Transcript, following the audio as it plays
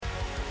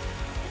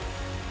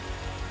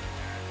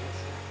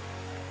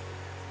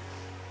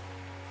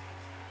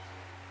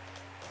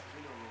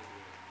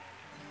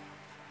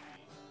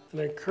And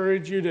I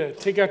encourage you to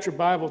take out your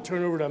Bible,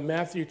 turn over to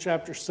Matthew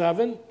chapter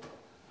 7.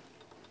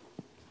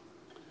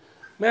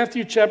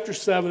 Matthew chapter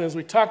 7, as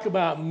we talk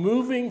about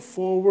moving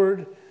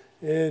forward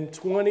in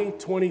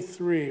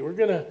 2023. We're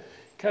going to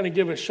kind of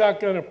give a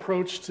shotgun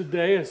approach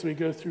today as we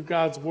go through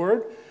God's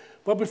Word.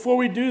 But before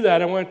we do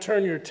that, I want to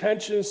turn your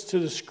attentions to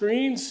the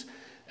screens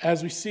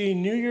as we see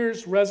New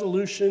Year's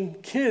Resolution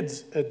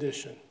Kids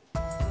Edition.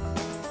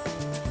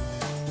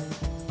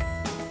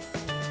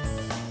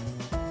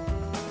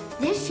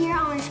 This year,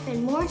 I want to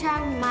spend more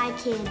time with my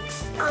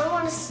kids. I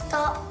want to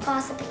stop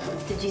gossiping.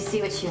 Did you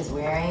see what she was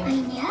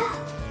wearing?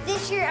 Yeah.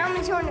 This year, I'm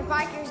going to join the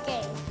Bikers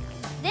game.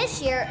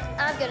 This year,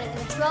 I'm going to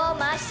control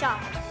my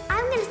shopping.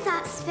 I'm going to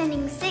stop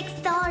spending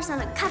 $6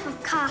 on a cup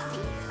of coffee.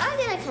 I'm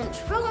going to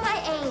control my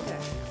anger.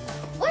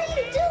 What are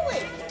you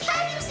doing?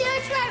 Can't you see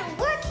I'm trying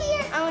to work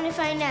here? I want to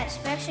find that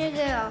special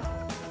girl.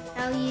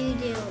 How you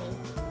doing?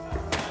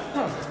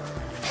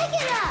 Pick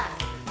it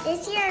up!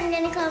 This year, I'm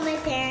going to call my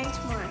parents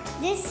more.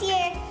 This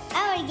year,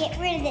 I want to get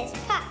rid of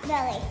this pot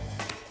belly.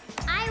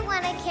 I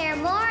want to care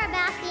more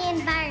about the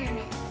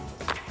environment.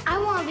 I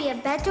want to be a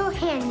better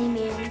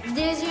handyman.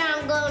 This year,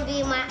 I'm going to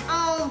be my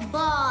own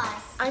boss.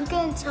 I'm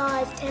going to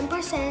tithe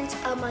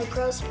 10% of my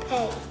gross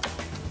pay.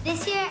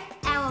 This year,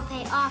 I will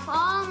pay off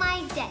all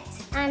my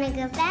debts. I'm going to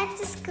go back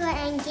to school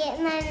and get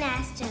my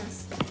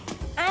master's.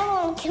 I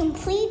want to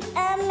complete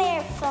a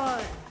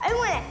marathon. I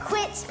want to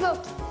quit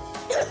smoking.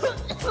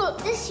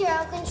 This year,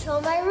 I'll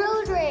control my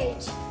road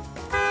rage.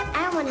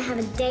 I want to have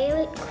a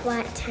daily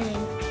quiet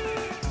time.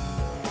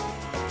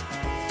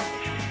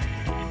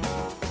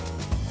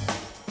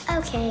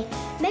 Okay,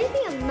 maybe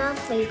a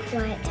monthly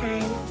quiet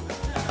time.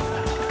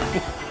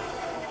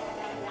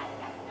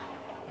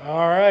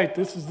 All right,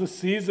 this is the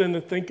season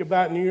to think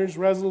about New Year's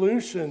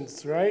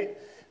resolutions, right?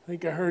 I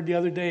think I heard the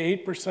other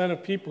day 8%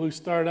 of people who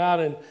start out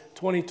in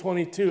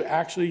 2022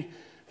 actually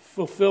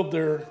fulfilled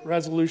their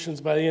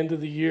resolutions by the end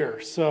of the year.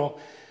 So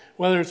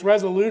whether it's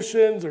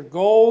resolutions or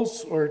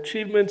goals or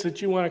achievements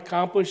that you want to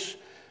accomplish,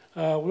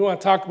 we want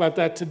to talk about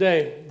that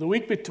today. The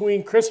week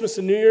between Christmas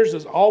and New Year's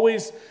is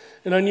always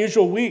an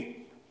unusual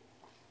week.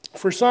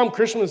 For some,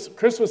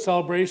 Christmas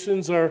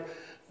celebrations are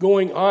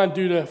going on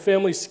due to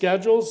family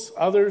schedules.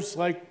 Others,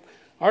 like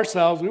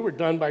ourselves, we were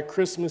done by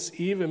Christmas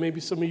Eve, and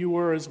maybe some of you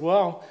were as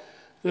well.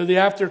 There are the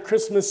after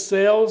Christmas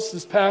sales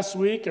this past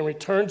week and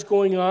returns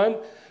going on.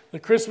 The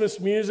Christmas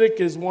music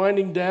is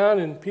winding down,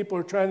 and people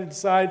are trying to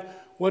decide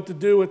what to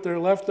do with their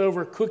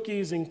leftover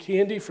cookies and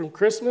candy from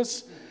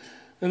Christmas.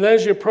 And then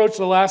as you approach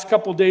the last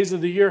couple days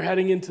of the year,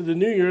 heading into the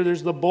new year,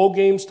 there's the bowl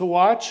games to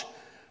watch.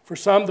 For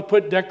some to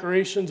put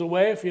decorations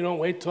away if you don't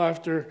wait till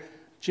after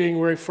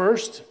January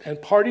 1st, and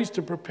parties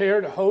to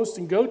prepare to host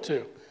and go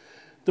to.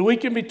 The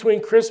weekend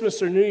between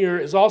Christmas or New Year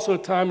is also a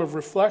time of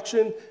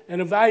reflection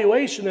and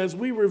evaluation as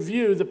we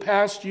review the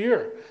past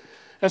year.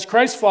 As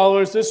Christ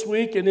followers, this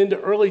week and into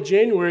early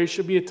January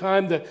should be a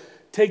time to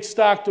take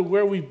stock to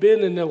where we've been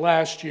in the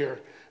last year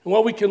and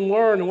what we can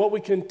learn and what we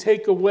can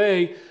take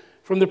away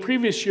from the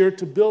previous year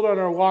to build on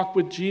our walk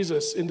with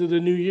Jesus into the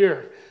new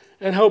year.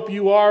 And hope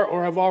you are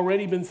or have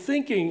already been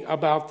thinking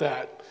about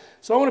that.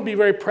 So I want to be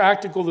very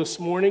practical this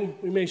morning.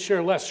 We may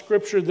share less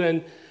scripture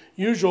than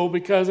usual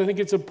because I think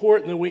it's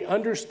important that we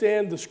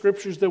understand the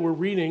scriptures that we're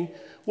reading.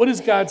 What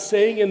is God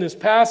saying in this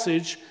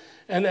passage?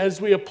 And as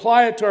we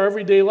apply it to our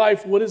everyday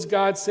life, what is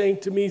God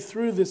saying to me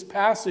through this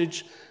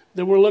passage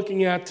that we're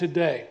looking at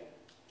today?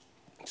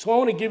 So I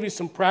want to give you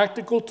some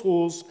practical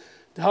tools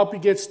to help you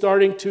get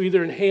starting to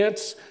either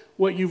enhance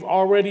what you've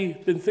already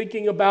been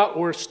thinking about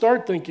or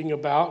start thinking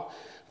about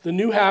the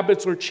new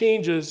habits or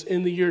changes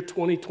in the year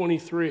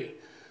 2023.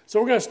 So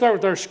we're going to start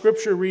with our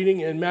scripture reading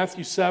in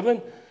Matthew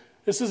 7.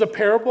 This is a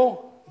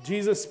parable.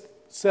 Jesus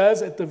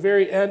says at the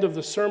very end of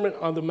the Sermon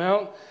on the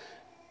Mount.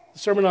 The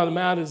Sermon on the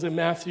Mount is in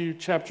Matthew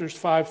chapters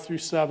 5 through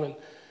 7.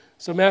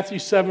 So Matthew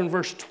 7,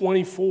 verse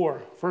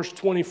 24. Verse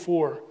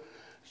 24.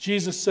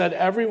 Jesus said,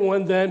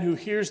 "Everyone then who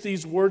hears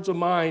these words of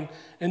mine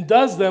and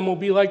does them will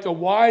be like a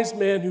wise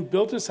man who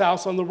built his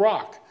house on the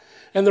rock.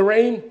 And the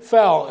rain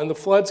fell, and the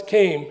floods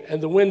came,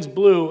 and the winds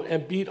blew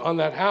and beat on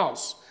that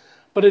house.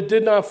 But it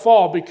did not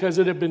fall because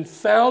it had been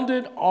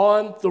founded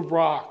on the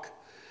rock.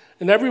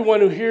 And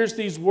everyone who hears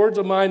these words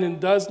of mine and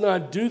does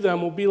not do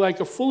them will be like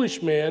a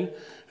foolish man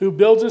who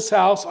builds his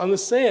house on the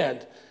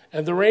sand.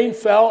 And the rain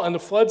fell, and the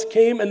floods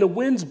came, and the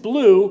winds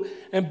blew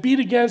and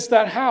beat against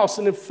that house,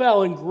 and it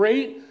fell, and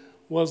great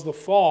was the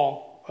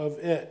fall of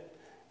it."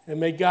 And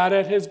may God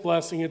add his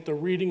blessing at the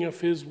reading of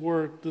his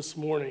word this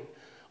morning.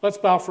 Let's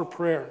bow for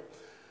prayer.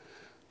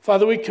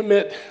 Father, we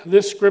commit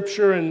this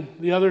scripture and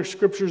the other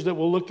scriptures that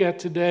we'll look at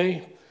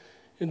today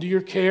into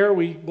your care.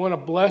 We want to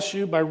bless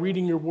you by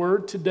reading your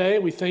word today.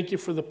 We thank you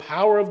for the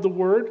power of the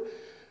word,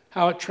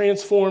 how it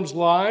transforms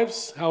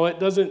lives, how it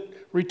doesn't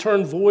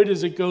return void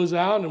as it goes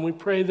out. And we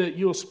pray that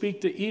you will speak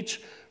to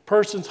each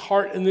person's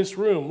heart in this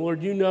room.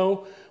 Lord, you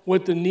know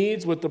what the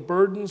needs, what the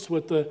burdens,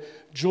 what the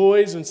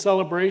joys and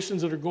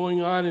celebrations that are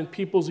going on in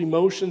people's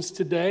emotions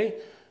today.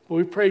 But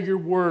we pray your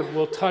word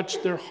will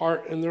touch their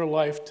heart and their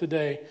life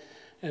today.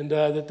 and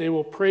that they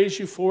will praise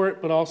you for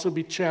it, but also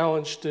be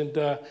challenged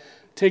and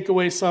take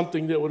away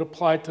something that would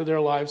apply to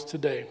their lives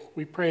today.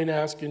 We pray and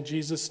ask in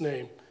Jesus'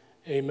 name,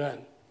 amen.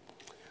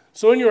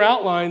 So in your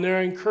outline there,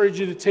 I encourage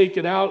you to take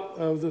it out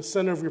of the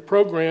center of your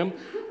program.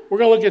 We're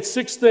going to look at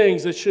 6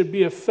 things that should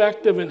be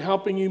effective in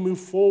helping you move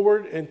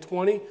forward in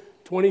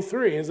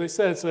 2023. As I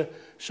said, it's a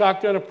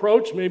shotgun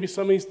approach. Maybe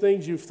some of these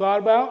things you've thought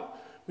about.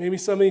 Maybe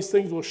some of these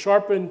things will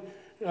sharpen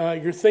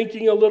your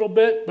thinking a little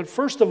bit. But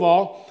first of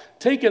all,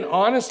 take an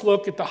honest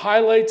look at the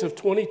highlights of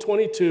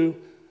 2022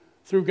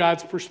 through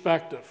God's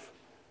perspective.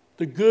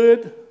 The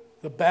good,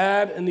 the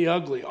bad, and the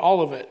ugly,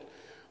 all of it.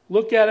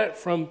 Look at it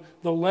from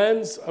the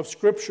lens of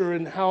Scripture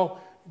and how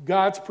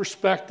God's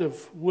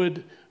perspective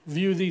would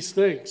view these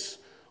things.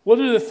 What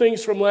are the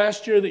things from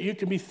last year that you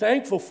can be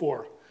thankful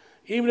for,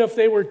 even if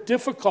they were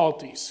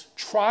difficulties,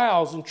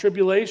 trials, and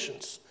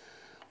tribulations?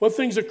 What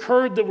things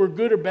occurred that were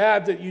good or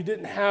bad that you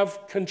didn't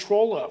have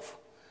control of?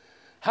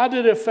 How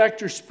did it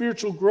affect your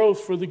spiritual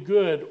growth for the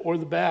good or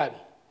the bad?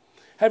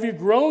 Have you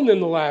grown in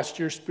the last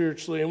year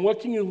spiritually? And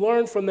what can you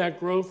learn from that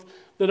growth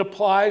that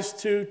applies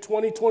to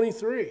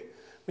 2023?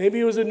 Maybe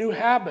it was a new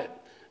habit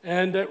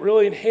and that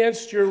really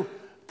enhanced your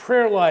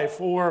prayer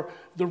life or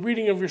the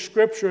reading of your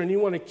scripture, and you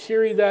want to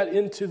carry that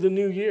into the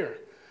new year.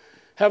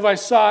 Have I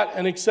sought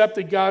and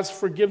accepted God's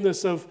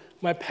forgiveness of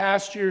my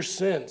past year's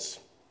sins?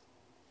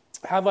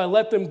 Have I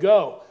let them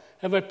go?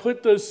 Have I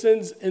put those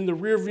sins in the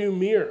rearview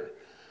mirror?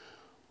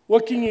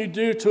 What can you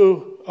do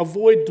to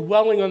avoid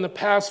dwelling on the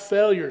past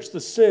failures,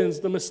 the sins,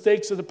 the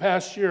mistakes of the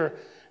past year,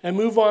 and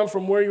move on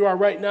from where you are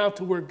right now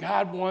to where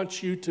God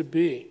wants you to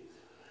be?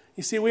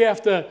 You see, we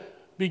have to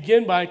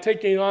begin by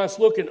taking an honest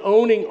look and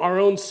owning our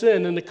own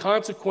sin and the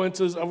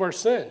consequences of our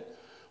sin.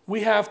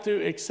 We have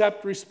to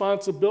accept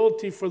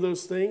responsibility for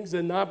those things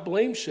and not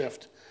blame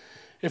shift.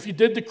 If you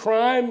did the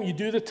crime, you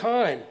do the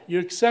time. You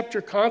accept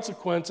your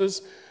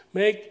consequences,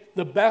 make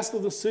the best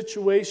of the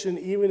situation,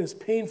 even as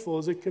painful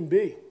as it can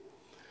be.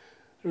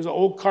 There was an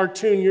old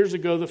cartoon years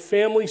ago, The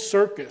Family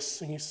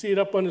Circus, and you see it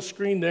up on the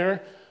screen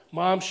there.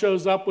 Mom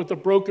shows up with a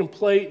broken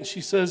plate, and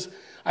she says,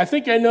 I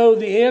think I know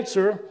the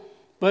answer,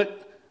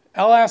 but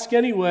I'll ask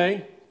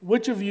anyway,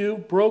 which of you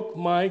broke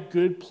my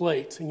good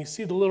plate? And you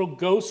see the little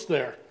ghost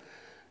there,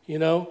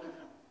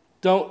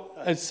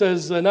 it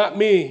says, not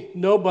me,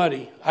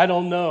 nobody, I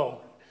don't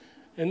know.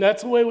 And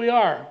that's the way we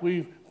are.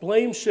 We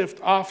blame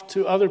shift off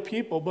to other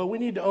people, but we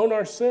need to own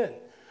our sin.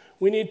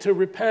 We need to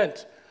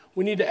repent.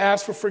 We need to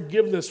ask for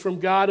forgiveness from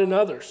God and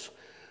others.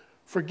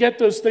 Forget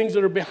those things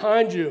that are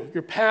behind you,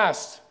 your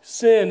past,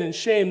 sin and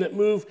shame that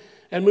move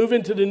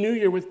into the new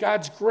year with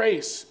God's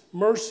grace,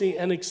 mercy,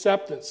 and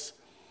acceptance.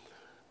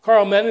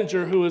 Carl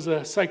Menninger, who was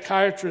a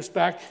psychiatrist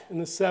back in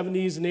the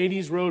 70s and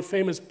 80s, wrote a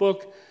famous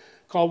book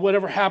called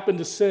Whatever Happened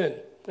to Sin,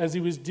 as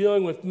he was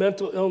dealing with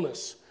mental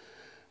illness.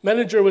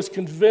 Menninger was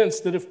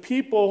convinced that if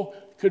people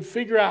could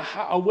figure out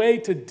a way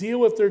to deal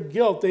with their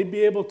guilt, they'd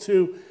be able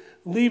to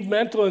leave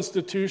mental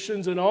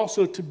institutions and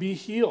also to be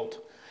healed.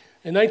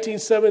 In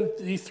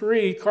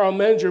 1973, Carl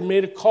Menninger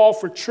made a call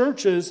for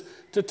churches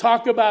to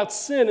talk about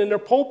sin in their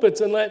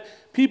pulpits and let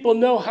people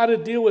know how to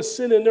deal with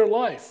sin in their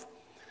life.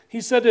 He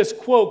said this,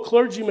 quote,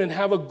 clergymen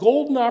have a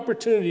golden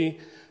opportunity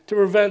to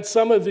prevent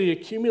some of the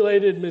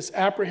accumulated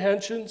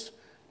misapprehensions,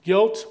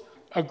 guilt,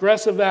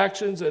 aggressive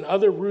actions, and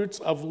other roots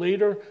of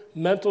later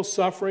mental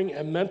suffering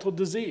and mental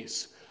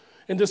disease.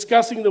 In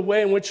discussing the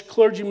way in which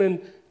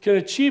clergymen can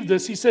achieve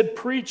this, he said,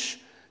 preach,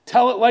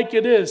 tell it like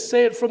it is,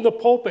 say it from the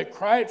pulpit,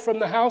 cry it from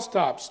the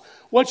housetops.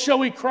 What shall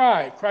we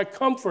cry? Cry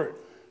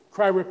comfort,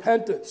 cry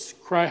repentance,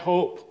 cry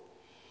hope.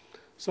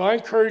 So I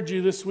encourage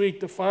you this week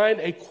to find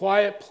a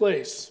quiet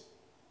place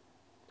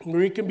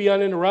where you can be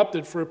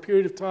uninterrupted for a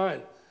period of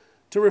time,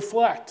 to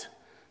reflect,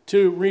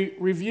 to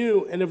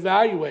review and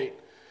evaluate,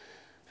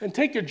 and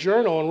take a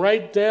journal and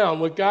write down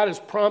what God is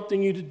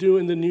prompting you to do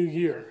in the new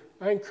year.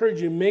 I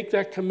encourage you to make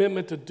that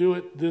commitment to do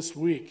it this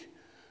week.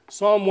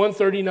 Psalm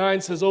 139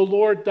 says, O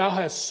Lord, thou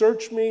hast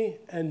searched me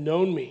and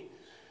known me.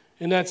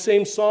 In that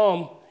same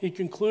psalm, he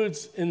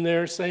concludes in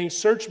there saying,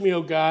 search me,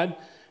 O God,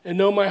 and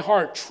know my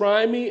heart.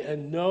 Try me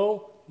and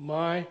know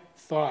my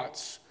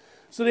thoughts.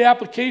 So the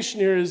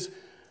application here is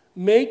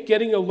make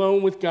getting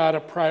alone with God a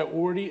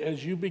priority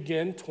as you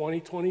begin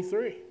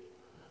 2023.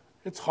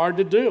 It's hard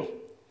to do.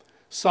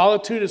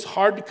 Solitude is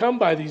hard to come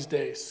by these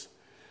days.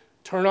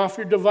 Turn off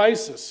your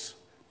devices.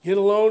 Get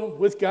alone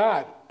with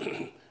God.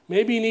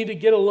 Maybe you need to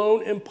get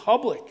alone in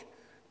public.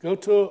 Go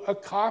to a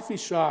coffee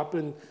shop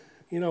and,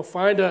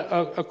 find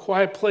a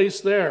quiet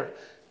place there.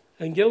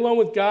 And get alone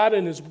with God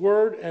and His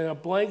Word and a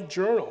blank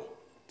journal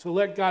to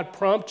let God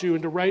prompt you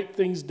and to write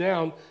things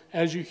down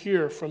as you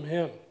hear from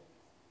Him.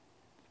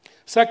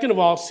 Second of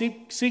all,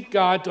 seek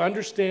God to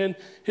understand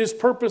His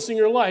purpose in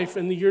your life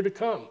in the year to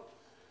come.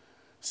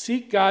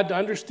 Seek God to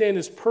understand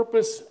His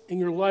purpose in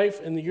your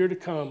life in the year to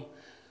come.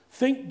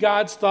 Think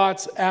God's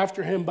thoughts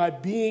after Him by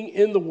being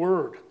in the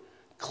Word.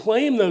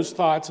 Claim those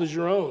thoughts as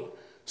your own.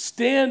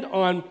 Stand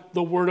on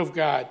the Word of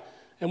God.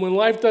 And when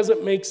life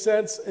doesn't make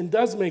sense and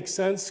does make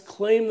sense,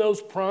 claim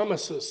those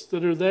promises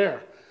that are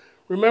there.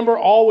 Remember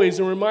always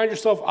and remind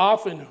yourself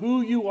often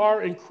who you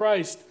are in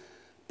Christ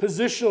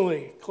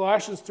positionally.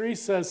 Colossians 3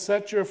 says,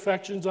 set your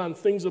affections on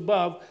things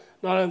above,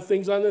 not on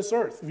things on this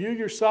earth. View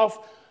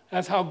yourself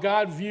as how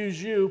God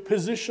views you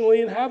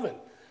positionally in heaven,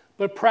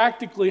 but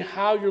practically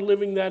how you're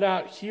living that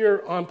out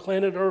here on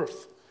planet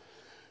Earth.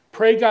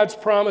 Pray God's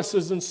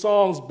promises and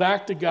Psalms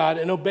back to God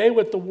and obey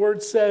what the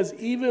Word says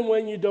even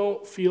when you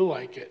don't feel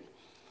like it.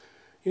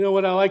 You know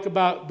what I like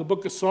about the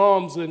book of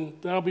Psalms, and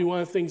that'll be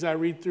one of the things I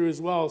read through as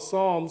well,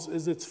 Psalms,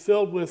 is it's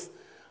filled with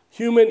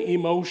human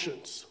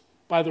emotions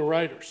by the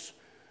writers.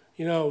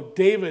 You know,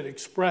 David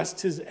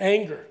expressed his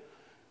anger,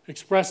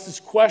 expressed his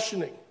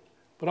questioning,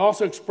 but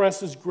also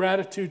expressed his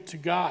gratitude to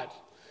God.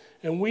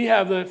 And we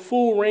have that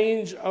full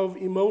range of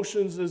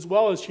emotions as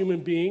well as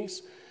human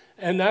beings.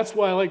 And that's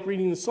why I like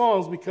reading the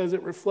Psalms, because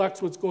it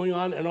reflects what's going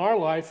on in our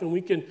life, and we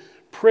can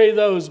pray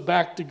those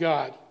back to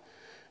God.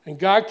 And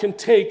God can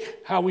take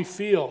how we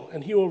feel,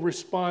 and he will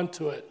respond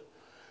to it.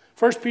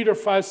 1 Peter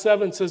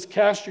 5:7 says,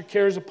 cast your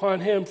cares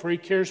upon him, for he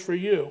cares for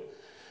you.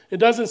 It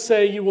doesn't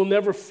say you will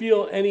never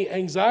feel any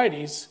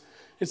anxieties.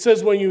 It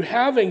says when you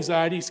have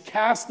anxieties,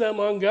 cast them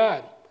on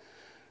God.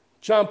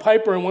 John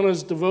Piper, in one of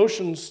his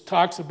devotions,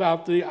 talks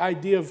about the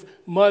idea of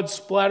mud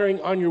splattering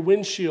on your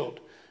windshield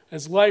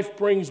as life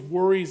brings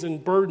worries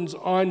and burdens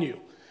on you,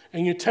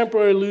 and you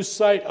temporarily lose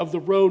sight of the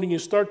road and you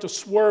start to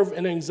swerve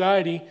in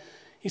anxiety.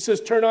 He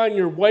says, turn on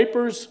your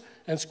wipers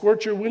and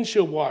squirt your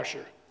windshield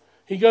washer.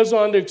 He goes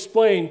on to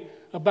explain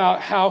about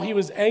how he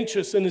was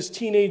anxious in his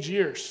teenage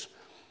years.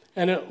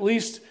 And at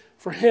least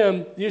for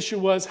him, the issue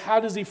was, how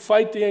does he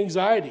fight the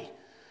anxiety?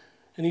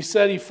 And he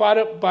said he fought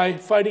it by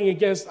fighting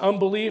against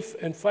unbelief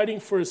and fighting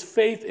for his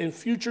faith in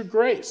future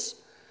grace.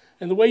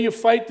 And the way you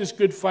fight this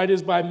good fight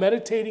is by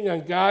meditating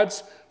on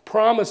God's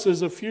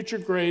promises of future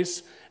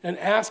grace and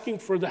asking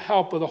for the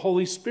help of the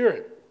Holy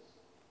Spirit.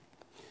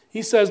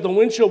 He says the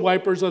windshield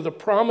wipers are the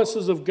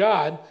promises of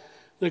God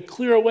that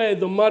clear away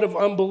the mud of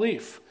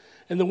unbelief.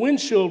 And the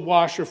windshield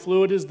washer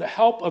fluid is the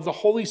help of the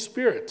Holy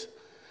Spirit,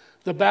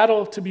 the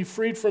battle to be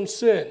freed from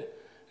sin.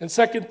 And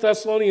 2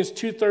 Thessalonians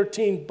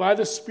 2:13, by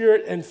the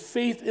Spirit and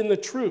faith in the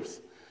truth.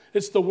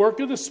 It's the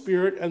work of the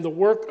Spirit and the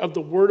work of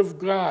the Word of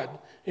God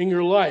in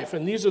your life.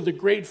 And these are the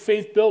great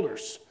faith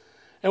builders.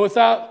 And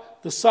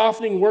without the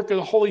softening work of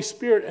the Holy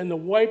Spirit and the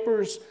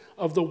wipers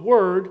of the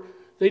Word,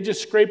 they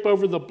just scrape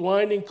over the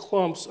blinding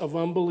clumps of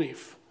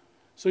unbelief.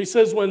 So he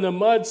says when the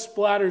mud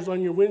splatters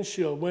on your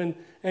windshield, when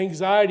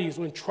anxieties,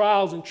 when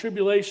trials and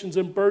tribulations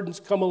and burdens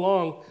come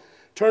along,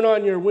 turn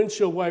on your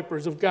windshield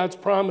wipers of God's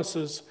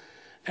promises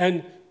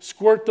and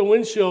squirt the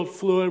windshield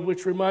fluid,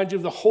 which reminds you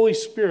of the Holy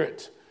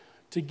Spirit,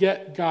 to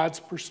get God's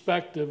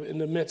perspective in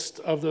the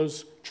midst of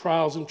those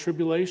trials and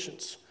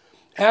tribulations.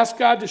 Ask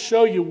God to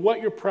show you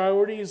what your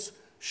priorities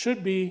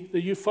should be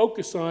that you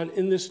focus on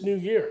in this new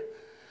year.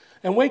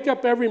 And wake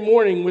up every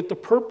morning with the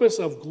purpose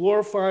of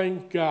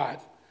glorifying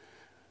God.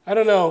 I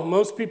don't know,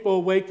 most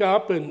people wake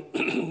up and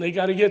they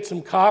got to get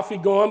some coffee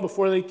going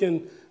before they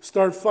can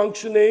start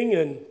functioning,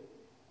 and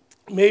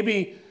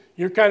maybe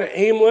you're kind of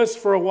aimless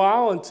for a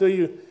while until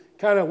you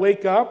kind of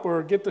wake up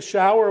or get the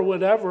shower or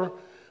whatever.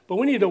 But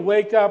we need to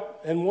wake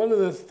up, and one of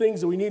the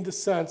things that we need to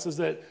sense is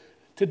that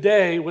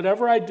today,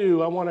 whatever I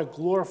do, I want to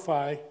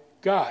glorify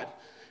God.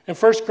 In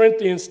 1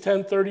 Corinthians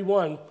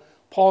 10:31,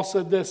 Paul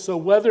said this, so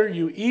whether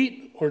you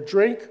eat or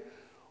drink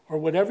or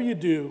whatever you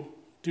do,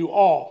 do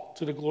all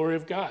to the glory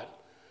of God.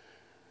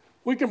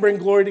 We can bring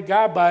glory to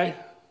God by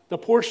the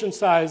portion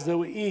size that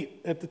we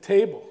eat at the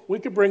table. We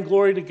can bring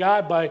glory to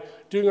God by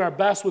doing our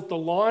best with the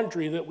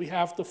laundry that we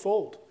have to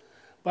fold,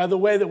 by the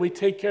way that we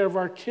take care of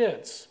our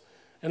kids,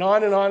 and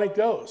on it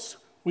goes.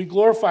 We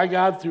glorify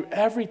God through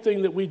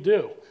everything that we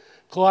do.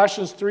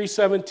 Colossians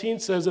 3:17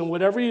 says, and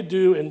whatever you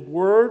do in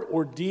word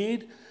or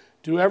deed,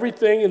 do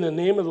everything in the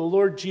name of the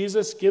Lord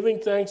Jesus, giving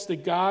thanks to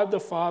God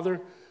the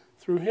Father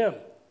through him.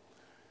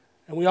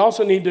 And we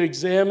also need to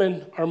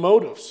examine our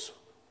motives.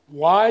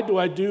 Why do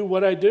I do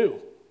what I do?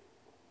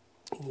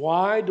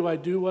 Why do I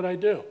do what I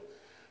do?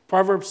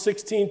 Proverbs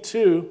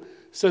 16:2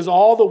 says,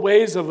 all the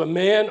ways of a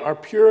man are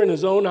pure in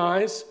his own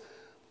eyes,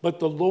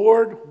 but the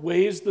Lord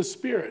weighs the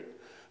spirit.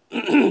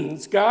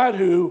 It's God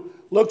who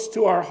looks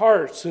to our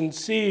hearts and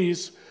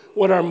sees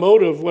what our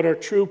motive, what our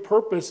true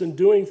purpose in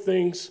doing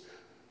things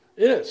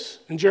is.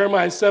 In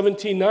Jeremiah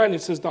 17:9,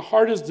 it says, the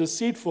heart is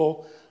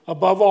deceitful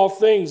above all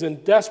things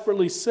and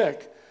desperately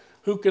sick.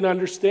 Who can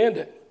understand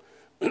it?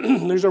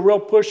 There's a real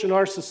push in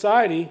our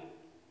society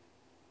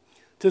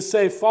to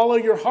say, follow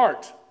your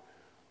heart.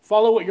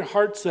 Follow what your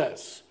heart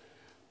says.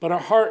 But our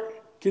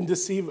heart can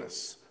deceive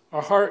us.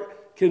 Our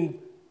heart can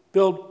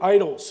build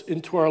idols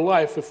into our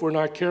life if we're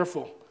not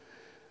careful.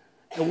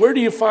 And where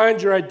do you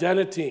find your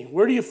identity?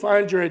 Where do you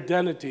find your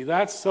identity?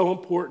 That's so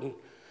important.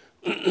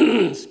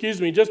 Excuse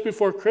me, just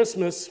before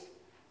Christmas,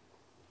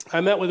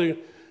 I met with a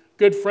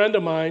good friend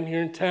of mine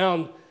here in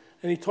town,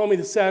 and he told me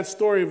the sad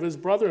story of his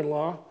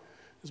brother-in-law.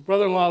 His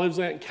brother-in-law lives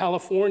in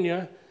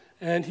California,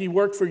 and he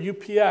worked for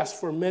UPS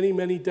for many,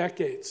 many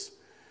decades.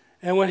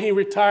 And when he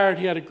retired,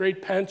 he had a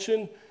great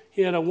pension.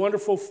 He had a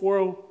wonderful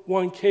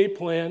 401k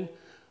plan,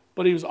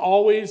 but he was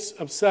always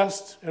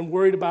obsessed and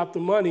worried about the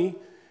money.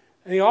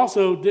 And he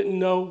also didn't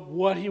know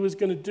what he was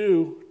going to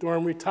do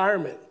during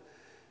retirement.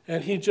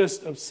 And he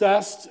just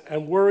obsessed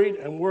and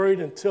worried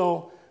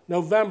until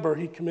November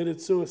he committed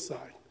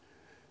suicide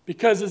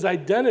because his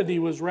identity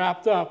was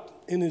wrapped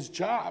up in his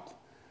job.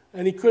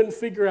 And he couldn't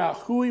figure out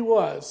who he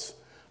was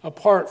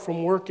apart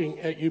from working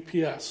at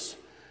UPS.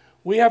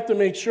 We have to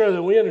make sure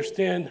that we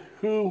understand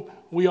who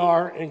we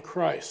are in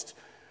Christ.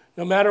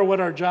 No matter what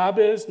our job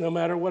is, no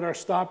matter what our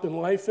stop in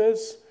life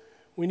is,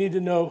 we need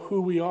to know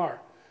who we are.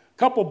 A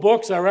couple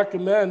books I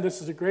recommend.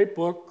 This is a great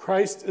book,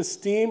 Christ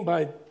Esteem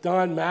by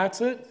Don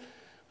Matzett.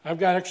 I've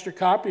got an extra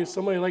copy if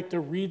somebody would like to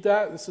read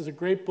that. This is a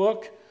great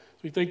book.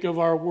 We think of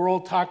our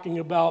world talking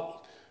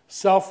about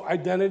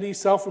self-identity,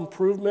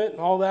 self-improvement, and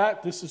all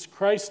that. This is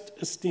Christ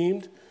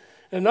Esteemed.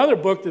 Another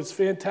book that's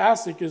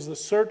fantastic is The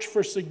Search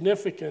for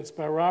Significance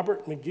by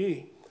Robert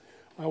McGee.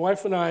 My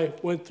wife and I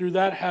went through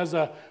that. It has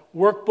a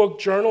workbook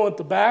journal at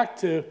the back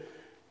to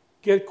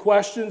get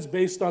questions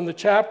based on the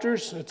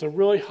chapters. It's a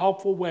really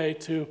helpful way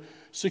to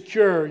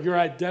secure your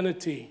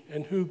identity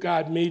and who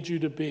God made you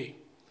to be.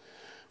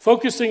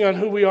 Focusing on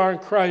who we are in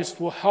Christ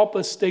will help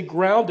us stay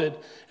grounded.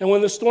 And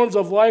when the storms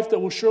of life that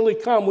will surely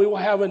come, we will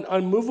have an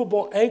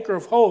unmovable anchor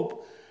of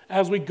hope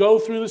as we go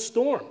through the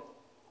storm.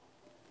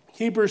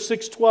 Hebrews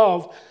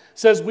 6:12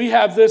 says, we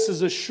have this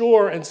as a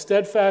sure and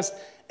steadfast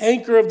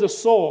anchor of the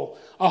soul,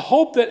 a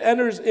hope that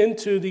enters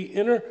into the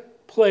inner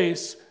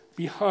place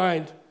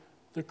behind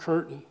the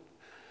curtain.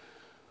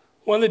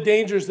 One of the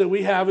dangers that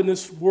we have in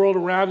this world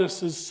around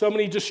us is so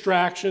many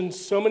distractions,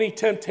 so many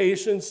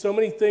temptations, so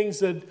many things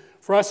that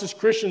for us as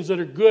Christians that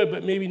are good,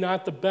 but maybe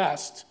not the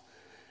best.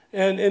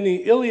 And in the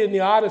Iliad and the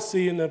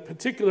Odyssey, in the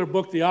particular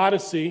book, the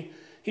Odyssey,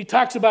 he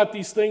talks about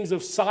these things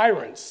of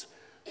sirens,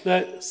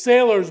 that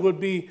sailors would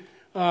be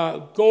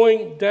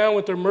going down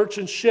with their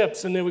merchant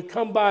ships, and they would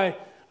come by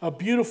a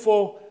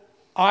beautiful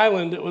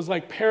island that was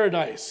like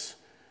paradise.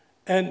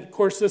 And, of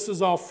course, this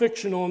is all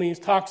fictional, and he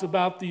talks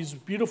about these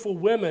beautiful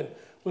women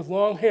with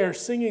long hair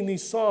singing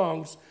these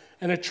songs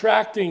and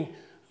attracting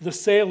the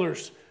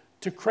sailors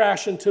to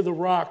crash into the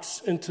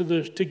rocks and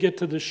to get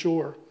to the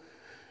shore.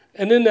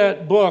 And in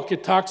that book,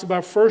 it talks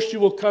about, first you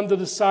will come to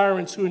the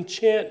sirens who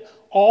enchant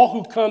all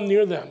who come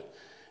near them.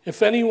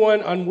 If anyone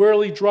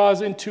unwarily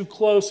draws in too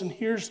close and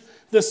hears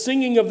the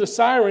singing of the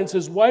sirens,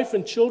 his wife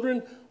and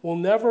children will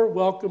never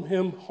welcome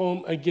him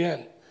home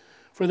again.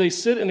 For they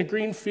sit in a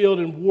green field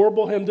and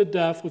warble him to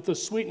death with the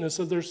sweetness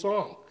of their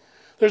song.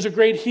 There's a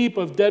great heap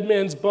of dead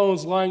man's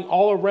bones lying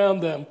all around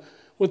them,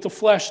 with the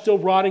flesh still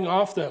rotting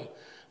off them.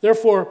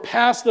 Therefore,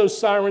 pass those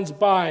sirens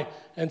by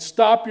and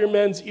stop your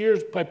men's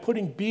ears by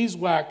putting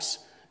beeswax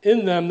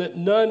in them that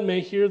none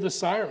may hear the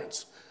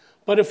sirens.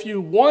 But if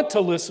you want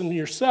to listen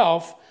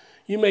yourself,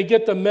 you may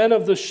get the men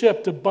of the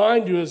ship to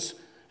bind you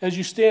as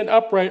you stand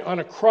upright on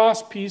a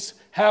cross piece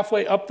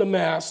halfway up the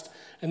mast,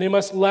 and they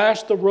must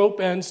lash the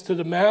rope ends to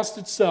the mast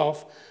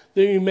itself,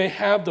 that you may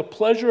have the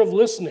pleasure of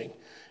listening.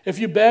 If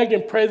you beg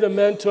and pray the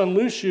men to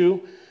unloose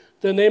you,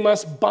 then they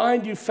must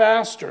bind you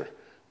faster.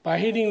 By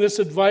heeding this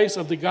advice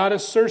of the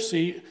goddess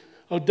Circe,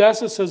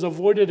 Odysseus has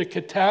avoided a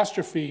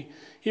catastrophe.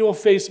 He will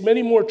face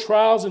many more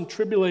trials and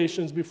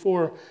tribulations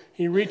before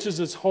he reaches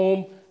his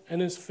home and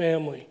his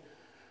family.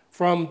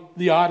 From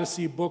the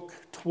Odyssey, book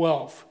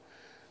 12.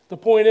 The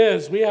point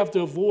is, we have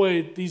to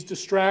avoid these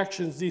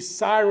distractions, these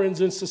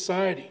sirens in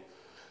society,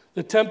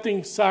 the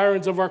tempting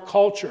sirens of our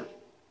culture.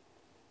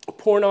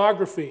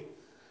 Pornography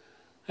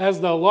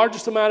has the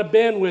largest amount of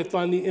bandwidth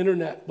on the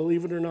internet,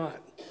 believe it or not.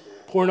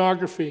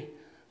 Pornography.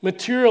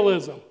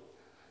 Materialism,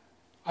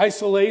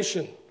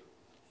 isolation,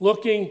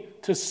 looking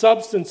to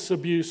substance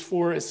abuse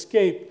for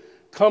escape,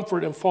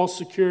 comfort, and false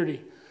security.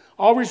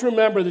 Always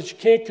remember that you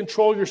can't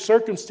control your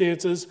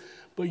circumstances,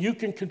 but you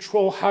can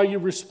control how you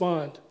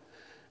respond.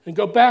 And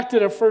go back to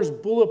that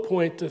first bullet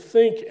point, to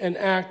think and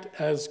act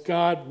as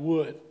God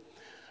would.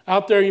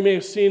 Out there, you may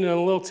have seen on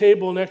a little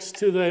table next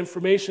to the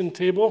information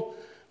table,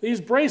 these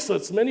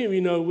bracelets. Many of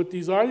you know what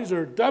these are. These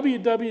are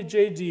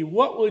WWJD,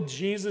 what would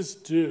Jesus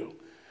do?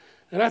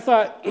 And I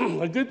thought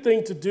a good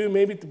thing to do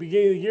maybe at the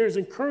beginning of the year is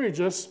encourage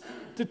us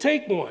to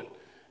take one.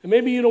 And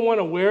maybe you don't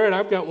want to wear it.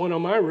 I've got one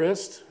on my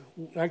wrist.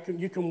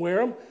 You can wear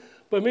them.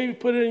 But maybe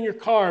put it in your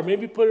car.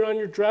 Maybe put it on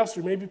your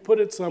dresser. Maybe put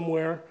it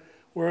somewhere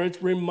where it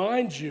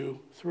reminds you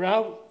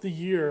throughout the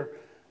year,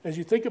 as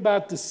you think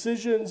about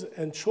decisions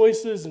and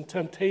choices and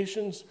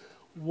temptations,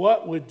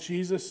 what would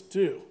Jesus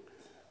do?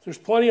 There's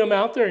plenty of them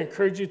out there. I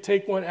encourage you to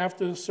take one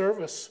after the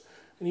service,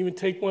 and even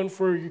take one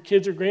for your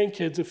kids or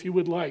grandkids if you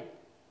would like.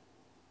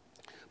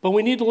 But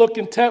we need to look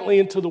intently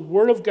into the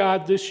Word of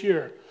God this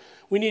year.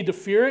 We need to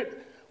fear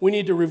it. We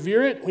need to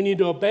revere it. We need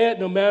to obey it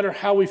no matter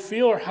how we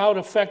feel or how it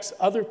affects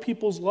other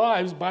people's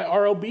lives by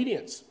our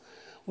obedience.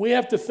 We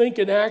have to think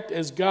and act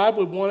as God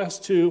would want us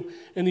to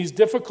in these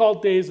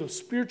difficult days of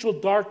spiritual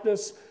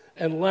darkness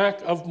and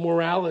lack of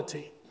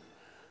morality.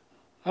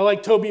 I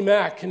like Toby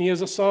Mac, and he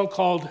has a song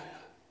called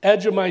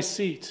Edge of My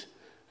Seat.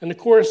 And the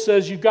chorus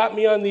says, you got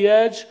me on the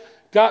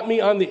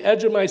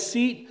edge of my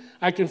seat.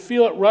 I can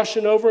feel it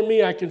rushing over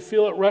me. I can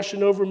feel it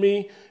rushing over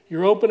me.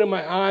 You're opening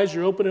my eyes.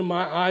 You're opening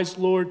my eyes,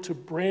 Lord, to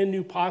brand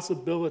new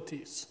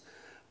possibilities.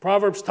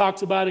 Proverbs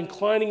talks about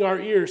inclining our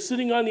ears,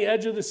 sitting on the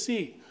edge of the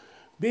seat,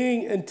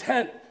 being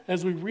intent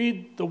as we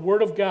read the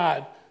Word of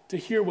God to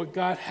hear what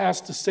God has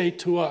to say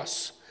to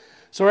us.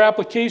 So our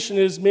application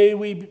is, may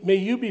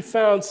you be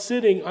found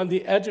sitting on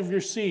the edge of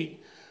your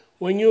seat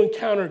when you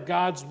encounter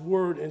God's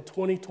Word in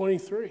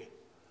 2023.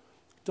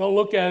 Don't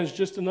look at it as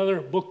just another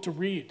book to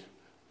read.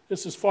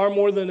 This is far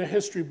more than a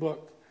history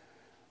book.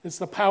 It's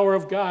the power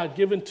of God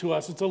given to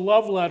us. It's a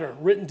love letter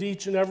written to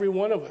each and every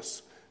one of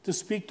us to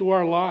speak to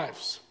our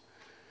lives.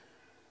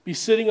 Be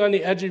sitting on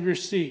the edge of your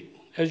seat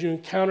as you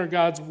encounter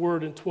God's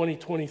Word in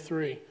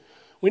 2023.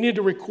 We need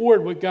to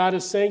record what God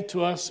is saying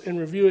to us and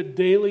review it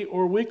daily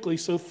or weekly.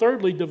 So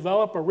thirdly,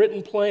 develop a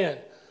written plan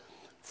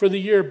for the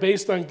year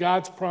based on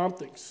God's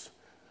promptings.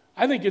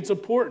 I think it's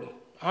important.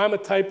 I'm a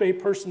type A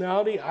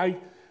personality. I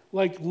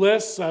like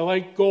lists. I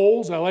like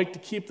goals. I like to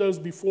keep those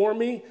before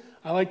me.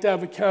 I like to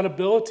have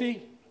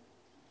accountability.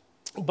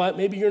 But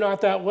maybe you're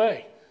not that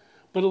way.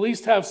 But at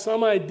least have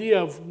some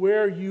idea of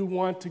where you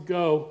want to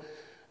go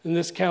in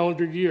this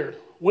calendar year.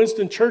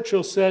 Winston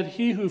Churchill said,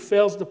 "He who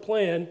fails to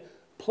plan,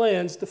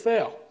 plans to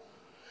fail."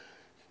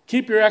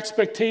 Keep your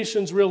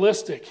expectations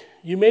realistic.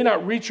 You may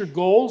not reach your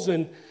goals,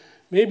 and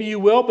maybe you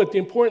will, but the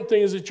important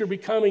thing is that you're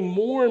becoming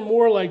more and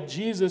more like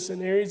Jesus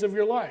in areas of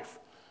your life.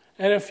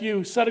 And if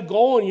you set a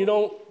goal and you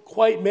don't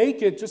quite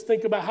make it, just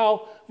think about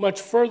how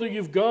much further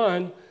you've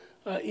gone,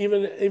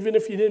 even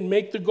if you didn't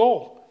make the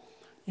goal.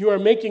 You are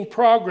making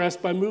progress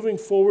by moving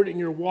forward in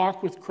your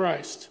walk with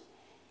Christ.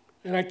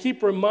 And I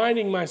keep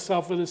reminding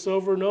myself of this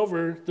over and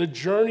over. The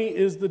journey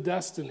is the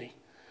destiny.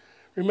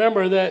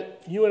 Remember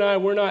that you and I,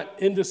 we're not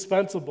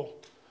indispensable.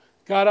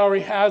 God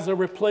already has a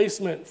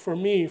replacement for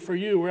me, for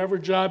you, wherever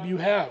job you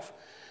have.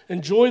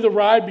 Enjoy the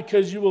ride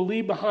because you will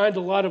leave behind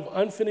a lot of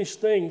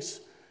unfinished things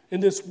in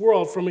this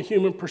world from a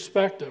human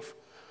perspective.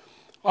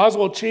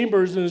 Oswald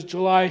Chambers, in his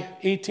July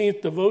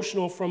 18th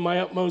devotional, "From My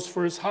Utmost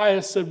for His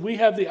Highest," said, "We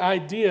have the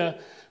idea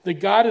that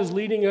God is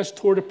leading us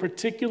toward a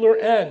particular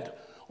end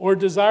or a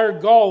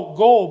desired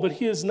goal, but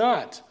He is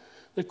not.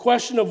 The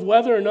question of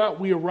whether or not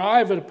we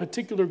arrive at a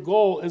particular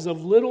goal is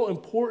of little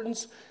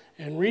importance,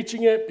 and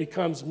reaching it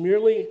becomes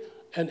merely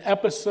an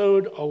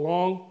episode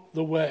along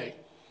the way.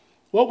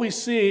 What we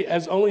see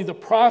as only the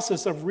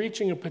process of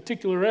reaching a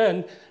particular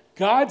end,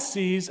 God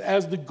sees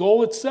as the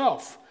goal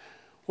itself.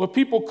 What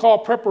people call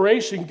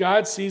preparation,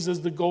 God sees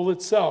as the goal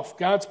itself.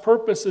 God's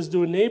purpose is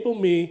to enable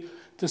me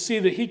to see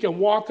that He can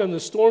walk on the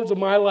storms of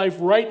my life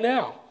right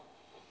now.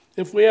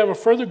 If we have a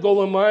further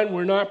goal in mind,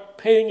 we're not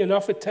paying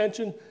enough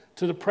attention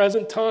to the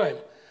present time.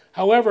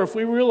 However, if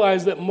we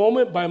realize that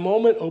moment by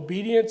moment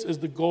obedience is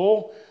the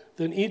goal,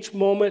 then each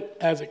moment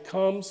as it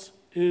comes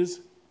is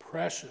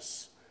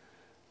precious.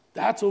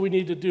 That's what we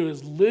need to do,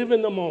 is live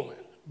in the moment.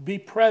 Be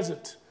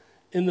present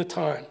in the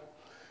time.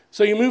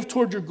 So you move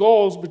toward your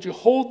goals, but you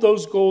hold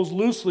those goals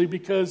loosely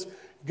because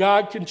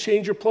God can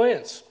change your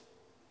plans.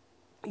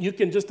 You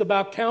can just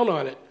about count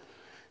on it.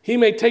 He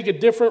may take a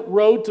different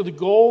road to the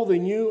goal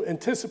than you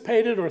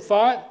anticipated or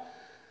thought,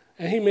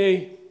 and He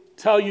may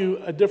tell you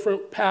a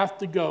different path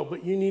to go,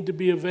 but you need to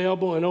be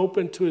available and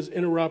open to His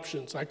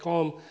interruptions. I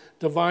call them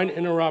divine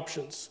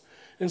interruptions.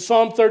 In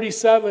Psalm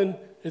 37,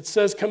 it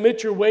says,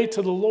 "Commit your way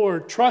to the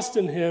Lord, trust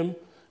in Him,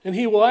 and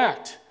He will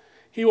act.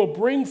 He will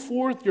bring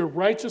forth your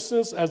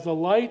righteousness as the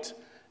light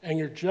and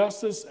your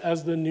justice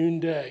as the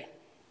noonday."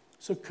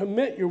 So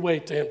commit your way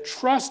to Him.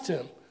 Trust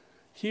Him.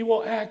 He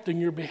will act in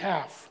your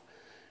behalf.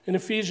 In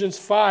Ephesians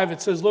 5,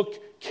 it says,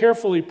 "Look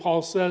carefully,"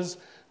 Paul says,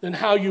 "then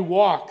how you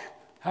walk,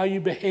 how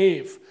you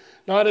behave,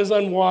 not as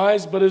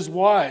unwise, but as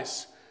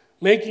wise,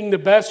 making the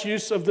best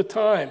use of the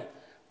time,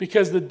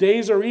 because the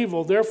days are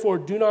evil. Therefore,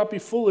 do not be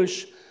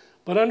foolish,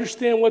 but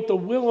understand what the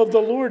will of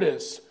the Lord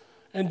is.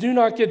 And do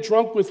not get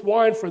drunk with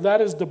wine, for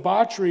that is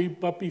debauchery,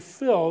 but be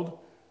filled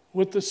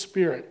with the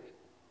Spirit."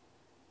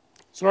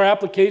 So our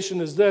application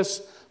is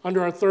this,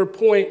 under our third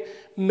point: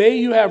 may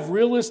you have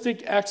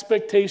realistic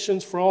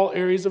expectations for all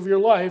areas of your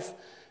life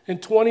in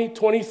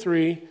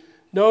 2023,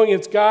 knowing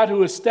it's God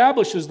who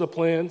establishes the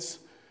plans,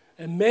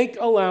 and make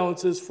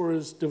allowances for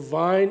His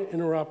divine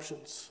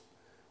interruptions.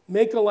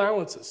 Make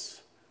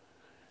allowances.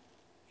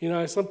 You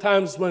know,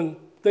 sometimes when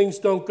things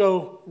don't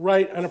go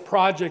right on a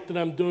project that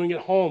I'm doing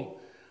at home,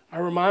 I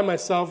remind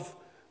myself,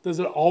 does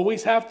it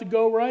always have to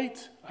go right?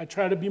 I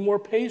try to be more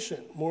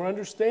patient, more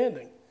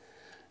understanding.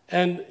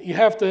 And you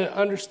have to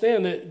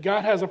understand that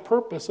God has a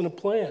purpose and a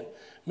plan.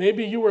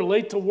 Maybe you were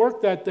late to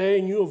work that day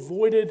and you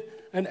avoided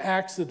an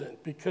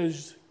accident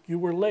because you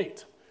were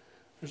late.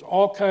 There's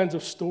all kinds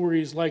of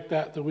stories like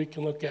that we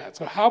can look at.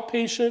 So how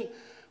patient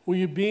will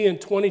you be in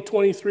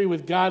 2023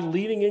 with God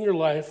leading in your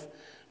life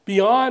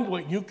beyond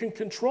what you can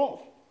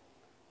control?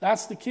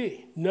 That's the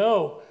key.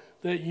 Know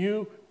that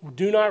you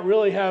do not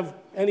really have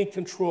any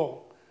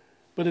control,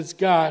 but it's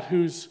God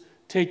who's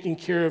taking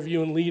care of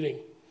you and leading.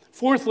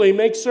 Fourthly,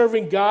 make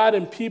serving God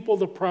and people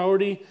the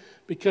priority,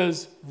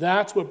 because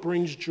that's what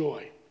brings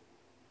joy.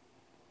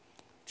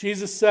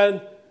 Jesus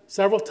said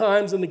several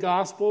times in the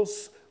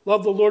Gospels,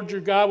 love the Lord your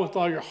God with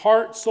all your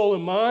heart, soul,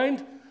 and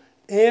mind,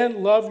 and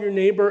love your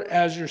neighbor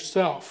as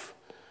yourself.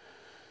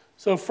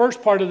 So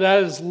first part of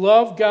that is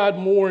love God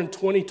more in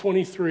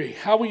 2023.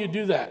 How will you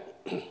do that?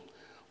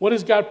 What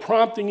is God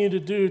prompting you to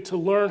do to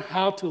learn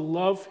how to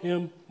love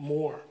him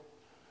more?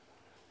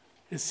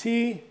 Is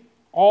he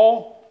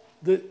all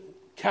that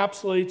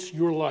encapsulates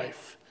your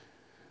life?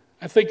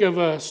 I think of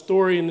a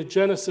story in the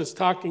Genesis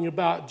talking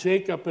about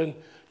Jacob, and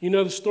you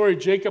know the story.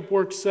 Jacob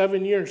worked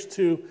 7 years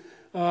to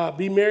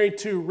be married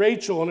to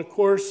Rachel, and of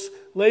course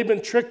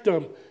Laban tricked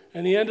him,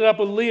 and he ended up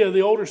with Leah,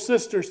 the older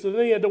sister, so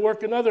then he had to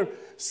work another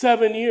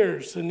 7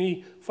 years, and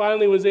he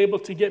finally was able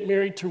to get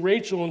married to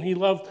Rachel, and he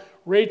loved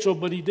Rachel,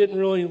 but he didn't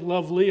really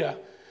love Leah.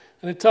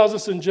 And it tells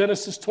us in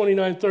Genesis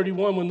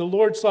 29:31, when the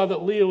Lord saw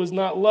that Leah was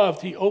not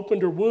loved, he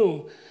opened her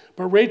womb,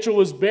 but Rachel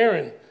was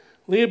barren.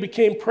 Leah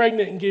became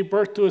pregnant and gave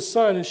birth to a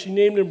son, and she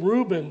named him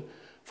Reuben,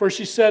 for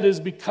she said, "It is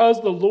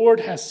because the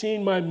Lord has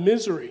seen my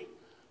misery."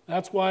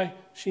 That's why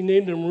she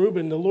named him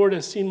Reuben. The Lord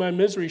has seen my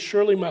misery.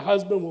 Surely my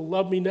husband will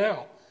love me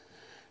now.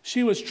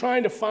 She was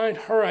trying to find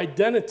her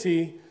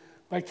identity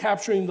by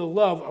capturing the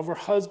love of her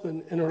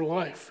husband in her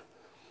life.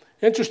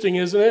 Interesting,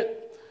 isn't it?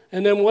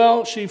 And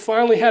then, she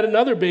finally had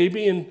another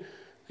baby, and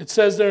it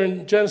says there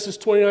in Genesis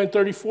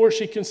 29:34,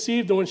 she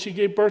conceived, and when she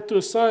gave birth to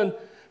a son,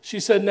 she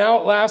said, "Now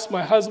at last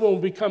my husband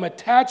will become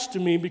attached to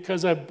me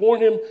because I've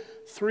borne him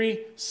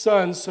 3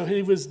 sons," so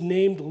he was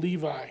named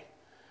Levi.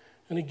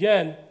 And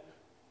again,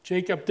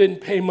 Jacob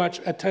didn't pay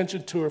much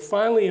attention to her.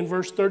 Finally, in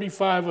verse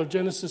 35 of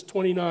Genesis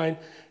 29,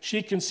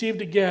 she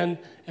conceived again,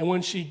 and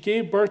when she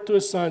gave birth to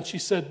a son, she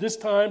said, "This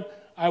time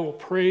I will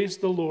praise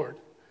the Lord."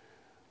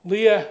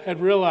 Leah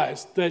had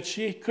realized that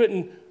she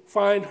couldn't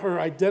find her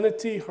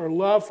identity, her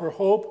love, her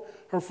hope,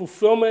 her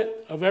fulfillment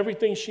of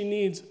everything she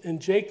needs in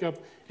Jacob.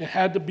 It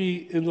had to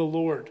be in the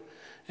Lord.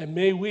 And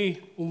may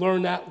we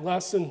learn that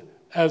lesson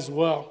as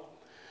well.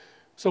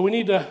 So we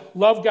need to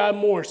love God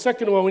more.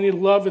 Second of all, we need to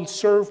love and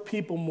serve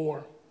people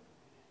more.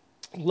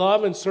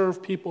 Love and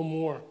serve people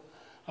more.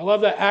 I love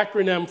that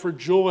acronym for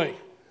JOY.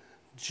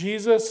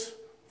 Jesus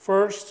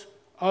first,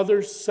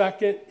 others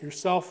second,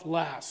 yourself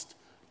last.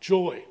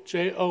 Joy,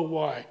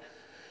 J-O-Y.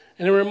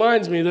 And it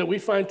reminds me that we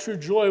find true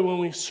joy when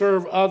we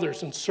serve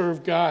others and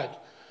serve God.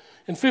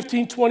 In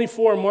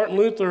 1524, Martin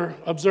Luther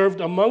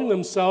observed, "Among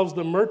themselves,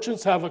 the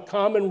merchants have a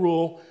common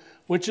rule,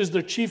 which is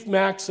their chief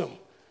maxim.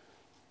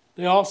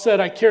 They all said,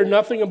 'I care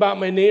nothing about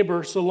my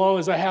neighbor so long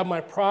as I have my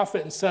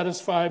profit and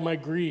satisfy my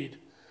greed.'"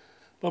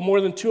 But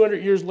more than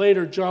 200 years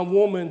later, John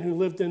Woolman, who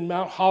lived in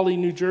Mount Holly,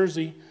 New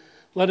Jersey,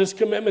 let his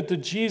commitment to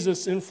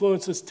Jesus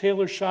influence his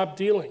tailor shop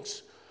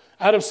dealings.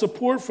 Out of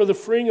support for the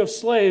freeing of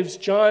slaves,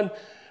 John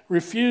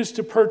refused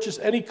to purchase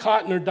any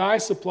cotton or dye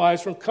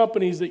supplies from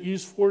companies that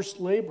used forced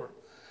labor.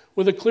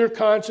 With a clear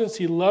conscience,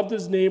 he loved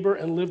his neighbor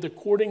and lived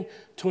according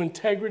to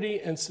integrity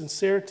and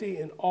sincerity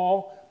in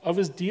all of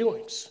his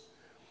dealings.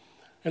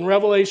 In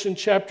Revelation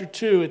chapter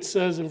 2, it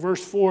says in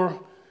verse 4,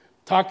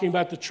 talking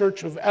about the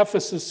church of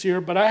Ephesus here,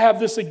 "But I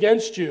have this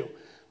against you,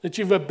 that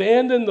you've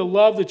abandoned the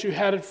love that you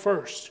had at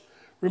first.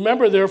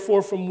 Remember,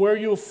 therefore, from where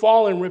you have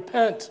fallen,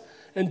 repent,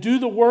 and do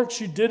the works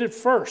you did at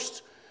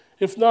first.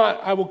 If not,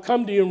 I will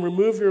come to you and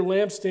remove your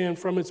lampstand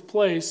from its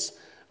place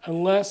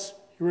unless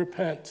you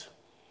repent."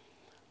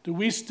 Do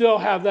we still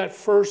have that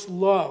first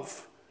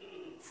love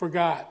for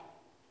God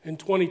in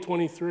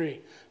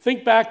 2023?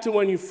 Think back to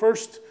when you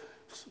first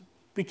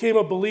became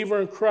a believer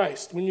in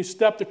Christ, when you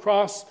stepped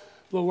across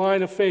the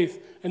line of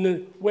faith and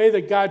the way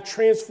that God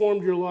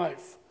transformed your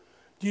life.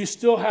 Do you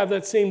still have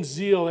that same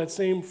zeal, that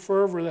same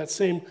fervor, that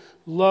same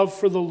love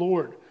for the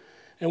Lord?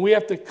 And we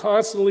have to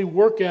constantly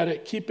work at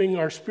it, keeping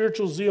our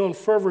spiritual zeal and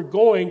fervor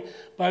going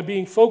by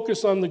being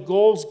focused on the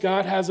goals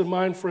God has in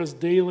mind for us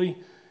daily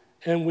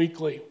and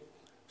weekly.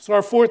 So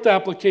our fourth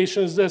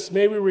application is this: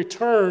 may we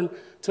return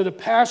to the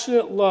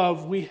passionate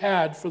love we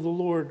had for the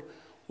Lord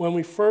when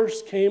we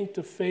first came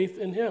to faith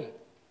in him.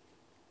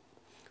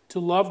 To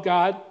love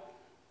God,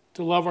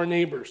 to love our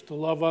neighbors, to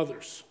love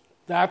others.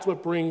 That's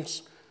what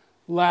brings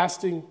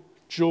lasting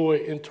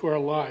joy into our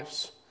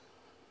lives.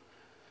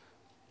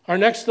 Our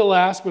next to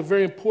last, but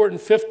very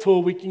important fifth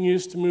tool we can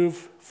use to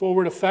move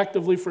forward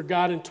effectively for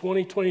God in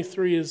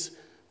 2023 is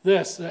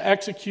this: to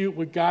execute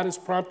what God has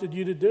prompted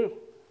you to do.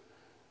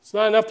 It's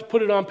not enough to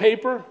put it on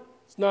paper.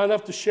 It's not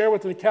enough to share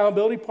with an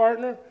accountability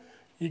partner.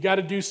 You got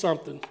to do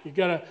something. You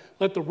got to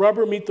let the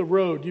rubber meet the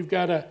road. You've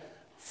got to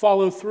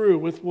follow through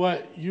with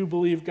what you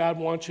believe God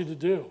wants you to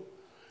do.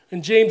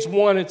 In James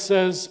 1, it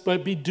says,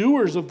 "But be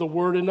doers of the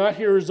word and not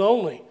hearers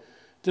only,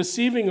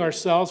 deceiving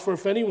ourselves. For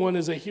if anyone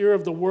is a hearer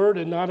of the word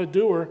and not a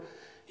doer,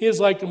 he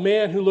is like a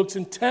man who looks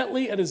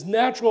intently at his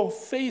natural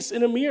face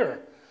in a mirror.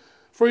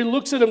 For he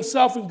looks at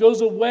himself and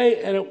goes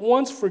away and at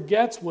once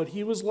forgets what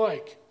he was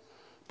like.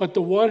 But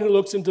the one who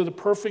looks into the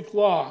perfect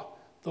law,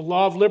 the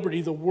law of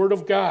liberty, the word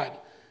of God,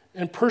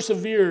 and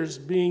perseveres,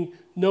 being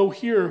no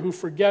hearer who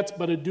forgets,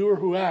 but a doer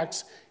who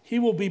acts, he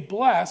will be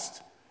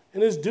blessed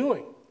in his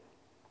doing."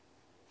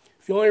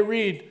 If you only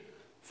read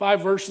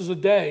 5 verses a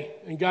day,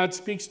 and God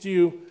speaks to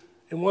you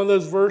in one of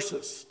those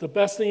verses, the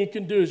best thing you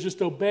can do is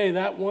just obey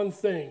that one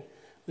thing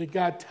that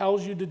God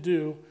tells you to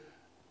do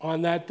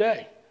on that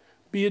day.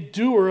 Be a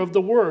doer of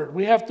the word.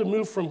 We have to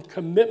move from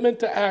commitment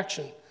to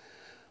action.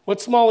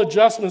 What small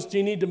adjustments do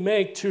you need to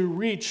make to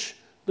reach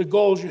the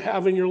goals you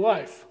have in your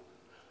life?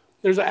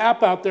 There's an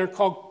app out there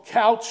called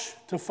Couch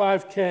to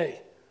 5K,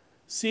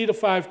 C to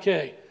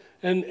 5K.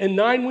 And in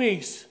 9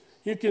 weeks,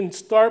 you can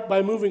start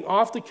by moving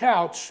off the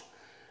couch,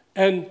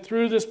 and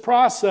through this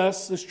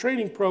process, this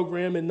training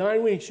program, in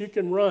 9 weeks, you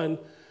can run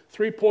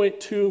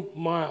 3.2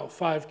 mile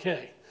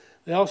 5K.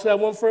 They also have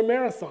one for a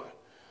marathon.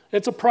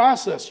 It's a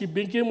process. You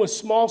begin with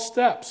small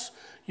steps.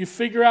 You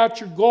figure out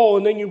your goal,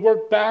 and then you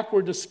work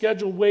backward to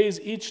schedule ways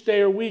each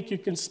day or week you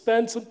can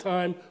spend some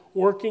time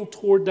working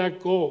toward that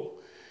goal.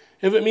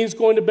 If it means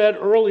going to bed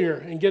earlier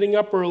and getting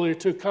up earlier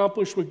to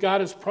accomplish what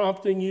God is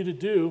prompting you to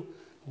do,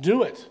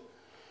 do it.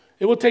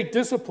 It will take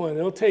discipline.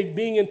 It will take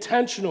being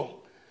intentional.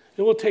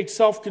 It will take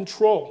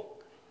self-control.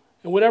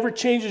 And whatever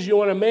changes you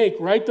want to make,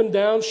 write them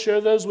down, share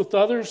those with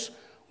others.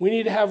 We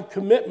need to have a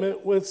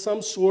commitment with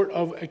some sort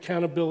of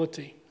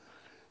accountability.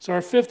 So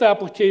our fifth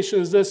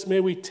application is this: may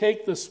we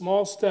take the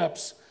small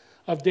steps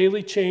of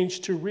daily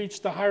change to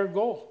reach the higher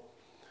goal.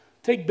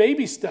 Take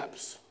baby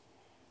steps.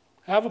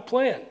 Have a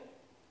plan.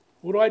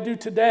 What do I do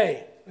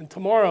today and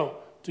tomorrow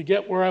to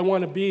get where I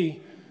want to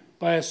be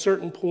by a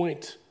certain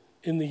point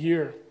in the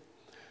year?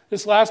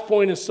 This last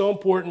point is so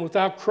important.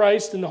 Without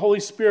Christ and the Holy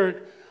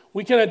Spirit,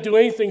 we cannot do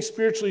anything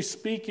spiritually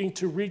speaking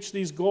to reach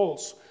these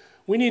goals.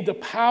 We need the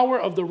power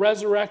of the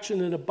resurrection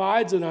that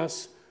abides in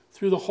us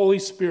through the Holy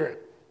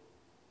Spirit.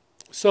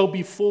 So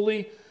be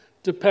fully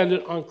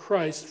dependent on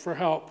Christ for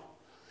help.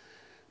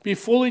 Be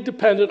fully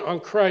dependent on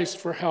Christ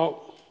for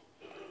help.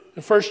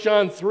 In 1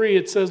 John 3,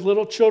 it says,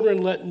 "Little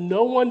children, let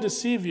no one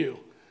deceive you.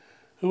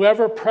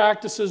 Whoever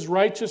practices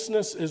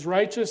righteousness is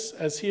righteous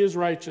as he is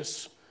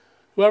righteous.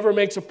 Whoever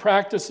makes a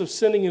practice of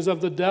sinning is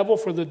of the devil,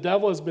 for the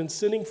devil has been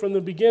sinning from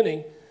the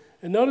beginning."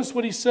 And notice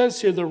what he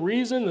says here. The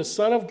reason the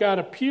Son of God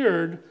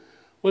appeared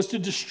was to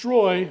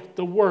destroy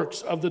the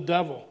works of the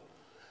devil.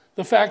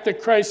 The fact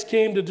that Christ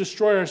came to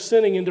destroy our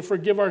sinning and to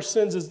forgive our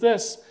sins is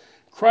this: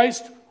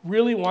 Christ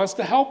really wants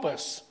to help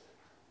us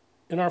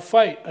in our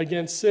fight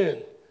against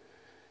sin.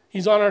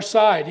 He's on our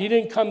side. He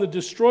didn't come to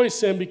destroy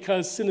sin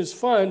because sin is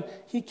fun.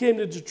 He came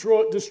to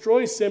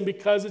destroy sin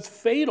because it's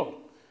fatal.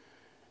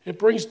 It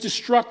brings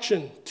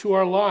destruction to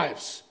our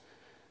lives,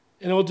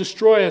 and it will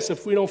destroy us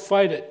if we don't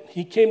fight it.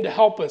 He came to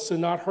help us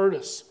and not hurt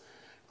us.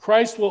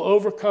 Christ will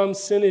overcome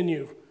sin in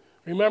you.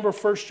 Remember,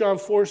 1 John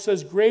 4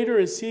 says, "Greater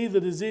is he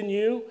that is in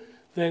you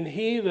than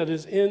he that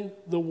is in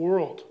the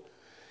world."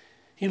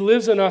 He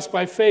lives in us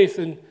by faith,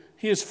 and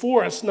he is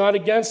for us, not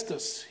against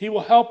us. He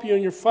will help you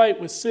in your fight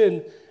with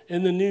sin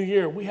in the new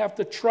year. We have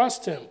to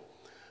trust him.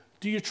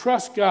 Do you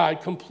trust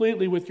God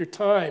completely with your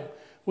time,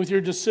 with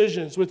your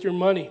decisions, with your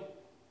money?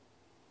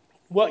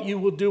 What you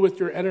will do with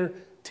your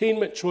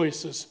entertainment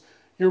choices,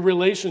 your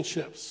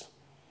relationships.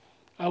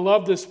 I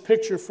love this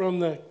picture from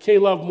the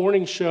K-Love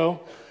Morning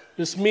Show,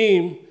 this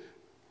meme.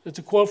 It's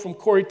a quote from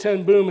Corrie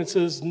ten Boom. It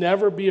says,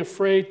 "Never be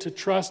afraid to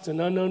trust an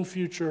unknown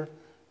future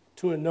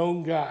to a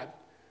known God."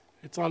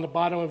 It's on the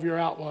bottom of your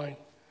outline.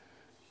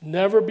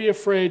 Never be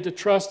afraid to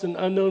trust an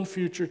unknown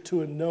future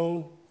to a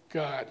known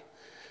God.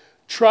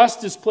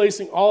 Trust is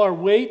placing all our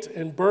weight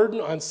and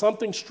burden on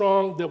something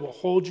strong that will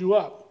hold you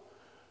up.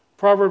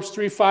 Proverbs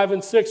 3, 5,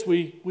 and 6,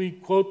 we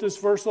quote this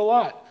verse a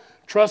lot.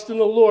 "Trust in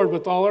the Lord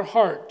with all our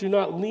heart. Do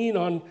not lean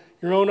on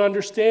your own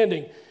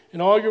understanding.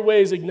 In all your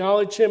ways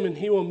acknowledge him, and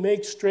he will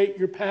make straight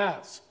your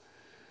paths."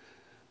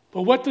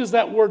 But what does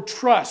that word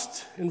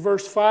trust in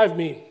verse 5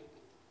 mean?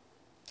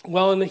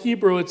 Well, in the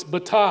Hebrew, it's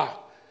batah.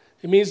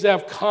 It means to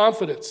have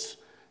confidence,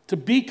 to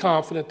be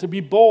confident, to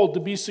be bold, to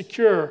be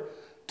secure,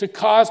 to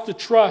cause to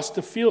trust,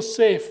 to feel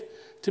safe,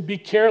 to be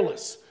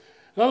careless.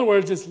 In other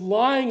words, it's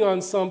lying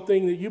on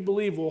something that you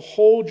believe will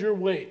hold your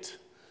weight,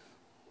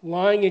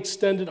 lying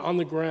extended on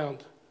the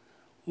ground.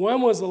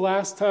 When was the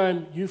last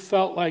time you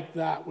felt like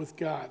that with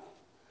God?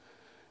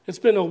 It's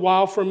been a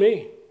while for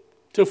me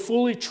to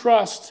fully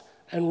trust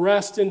and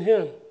rest in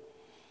him.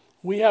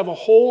 We have a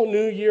whole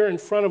new year in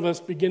front of us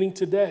beginning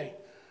today.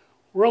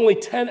 We're only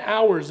 10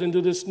 hours into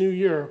this new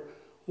year.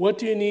 What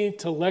do you need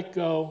to let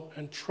go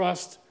and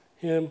trust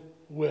him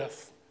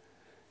with?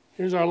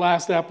 Here's our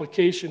last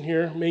application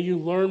here. May you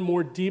learn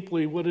more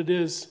deeply what it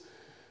is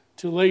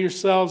to lay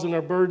yourselves and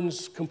our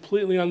burdens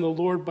completely on the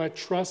Lord by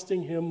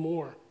trusting him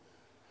more.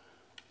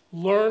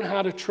 Learn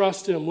how to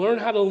trust him. Learn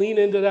how to lean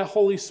into that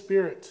Holy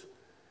Spirit.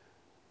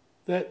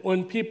 That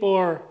when people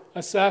are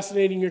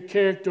assassinating your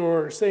character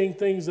or saying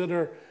things that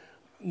are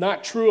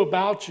not true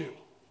about you,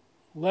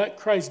 let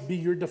Christ be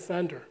your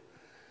defender.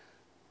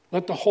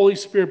 Let the Holy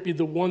Spirit be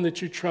the one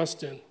that you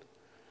trust in.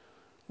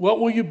 What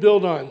will you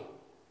build on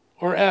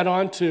or add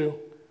on to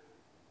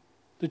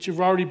that you've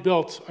already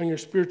built on your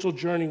spiritual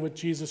journey with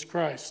Jesus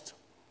Christ?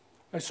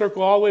 I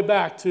circle all the way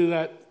back to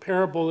that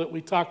parable that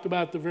we talked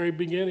about at the very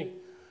beginning,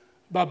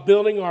 about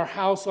building our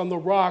house on the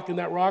rock, and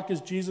that rock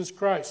is Jesus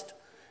Christ.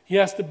 He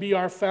has to be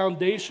our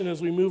foundation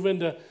as we move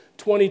into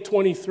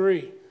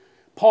 2023.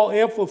 Paul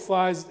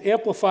amplifies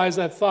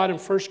that thought in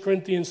 1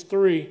 Corinthians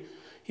 3.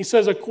 He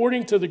says,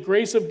 according to the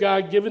grace of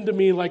God given to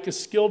me like a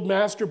skilled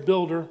master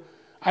builder,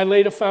 I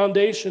laid a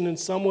foundation and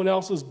someone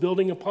else is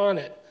building upon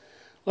it.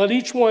 Let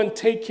each one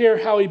take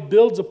care how he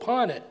builds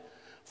upon it.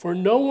 For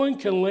no one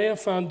can lay a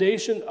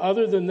foundation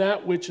other than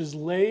that which is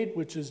laid,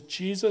 which is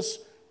Jesus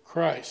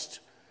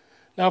Christ.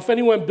 Now, if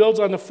anyone builds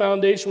on the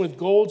foundation with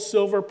gold,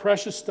 silver,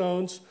 precious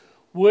stones,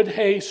 wood,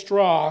 hay,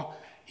 straw,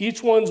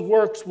 each one's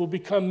works will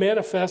become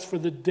manifest, for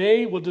the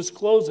day will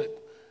disclose it,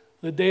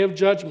 the day of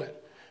judgment,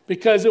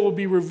 because it will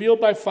be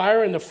revealed by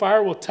fire, and the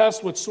fire will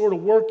test what sort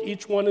of work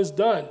each one has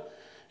done.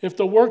 If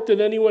the work that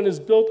anyone has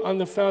built on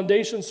the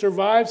foundation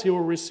survives, he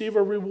will receive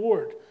a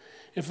reward.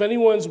 If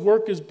anyone's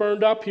work is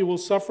burned up, he will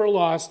suffer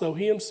loss, though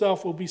he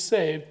himself will be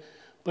saved,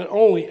 but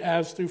only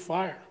as through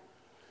fire.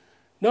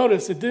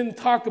 Notice it didn't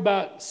talk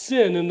about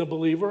sin in the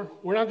believer.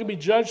 We're not going to be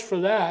judged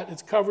for that.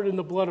 It's covered in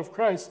the blood of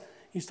Christ.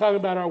 He's talking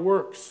about our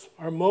works,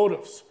 our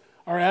motives,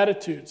 our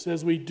attitudes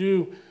as we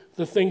do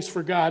the things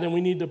for God, and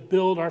we need to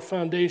build our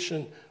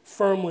foundation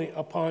firmly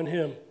upon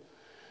him.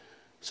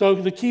 So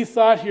the key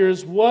thought here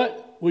is,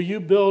 what will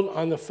you build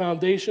on the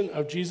foundation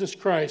of Jesus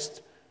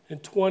Christ in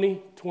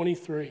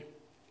 2023?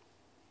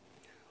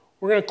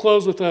 We're going to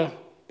close with about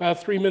a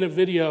 3-minute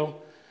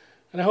video,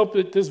 and I hope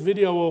that this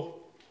video will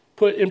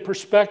put in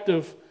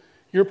perspective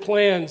your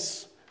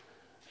plans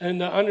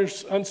and the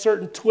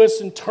uncertain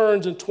twists and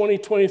turns in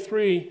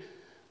 2023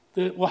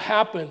 that will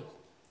happen,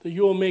 that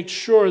you will make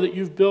sure that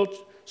you've built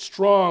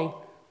strong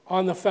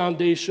on the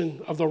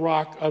foundation of the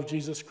rock of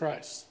Jesus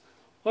Christ.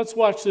 Let's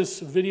watch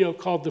this video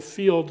called The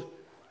Field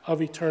of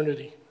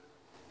Eternity.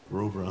 For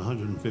over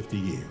 150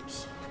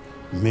 years,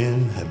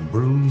 men have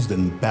bruised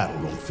and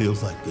battled on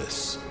fields like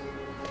this,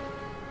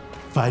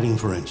 fighting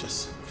for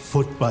inches,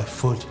 foot by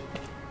foot,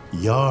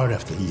 yard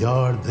after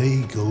yard,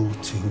 they go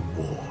to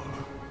war.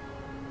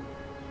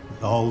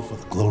 All for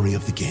the glory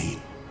of the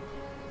game.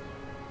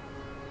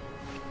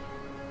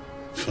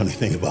 Funny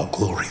thing about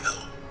glory,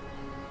 though,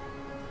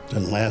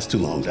 doesn't last too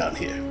long down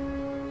here,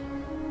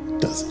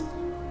 does it?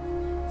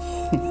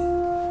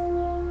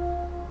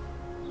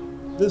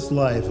 This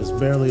life is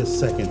barely a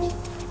second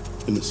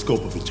in the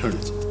scope of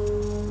eternity.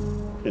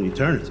 And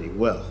eternity,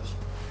 well,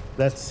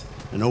 that's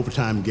an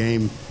overtime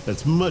game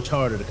that's much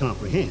harder to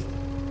comprehend.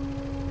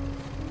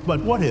 But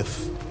what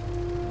if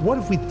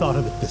we thought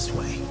of it this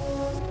way?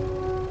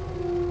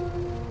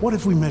 What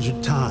if we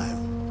measured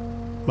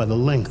time by the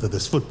length of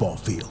this football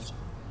field?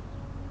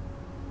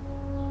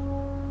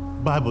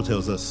 The Bible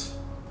tells us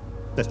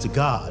that to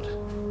God,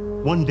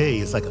 one day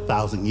is like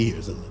 1,000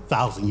 years, and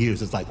 1,000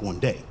 years is like one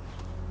day.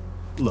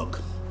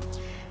 Look,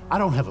 I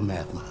don't have a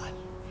math mind,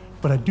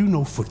 but I do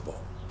know football.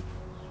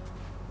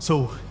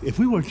 So if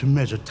we were to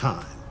measure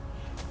time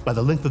by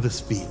the length of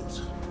this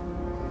field,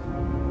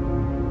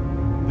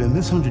 then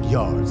this 100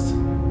 yards,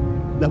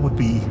 that would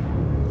be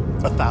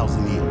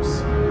 1,000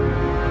 years.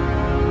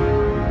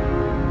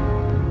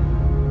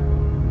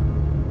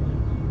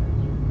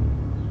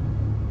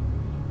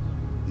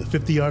 The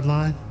 50-yard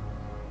line,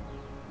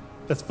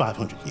 that's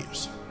 500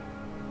 years.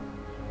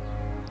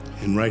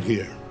 And right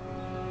here,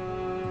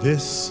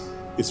 this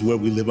is where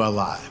we live our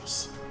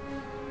lives.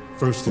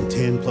 First and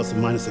 10, plus or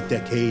minus a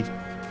decade,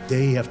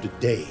 day after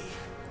day,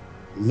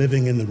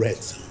 living in the red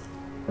zone.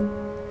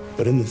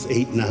 But in this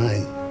 8,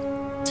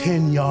 9,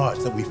 10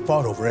 yards that we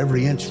fought over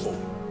every inch for,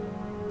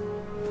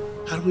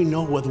 how do we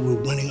know whether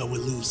we're winning or we're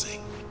losing?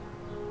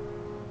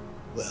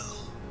 Well,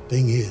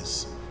 thing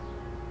is,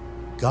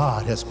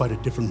 God has quite a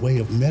different way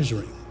of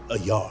measuring a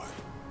yard,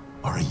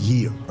 or a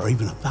year, or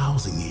even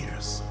 1,000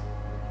 years.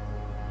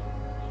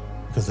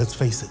 Because let's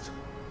face it,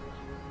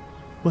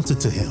 what's it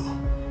to him?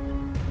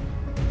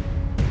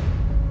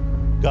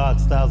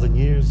 God's 1,000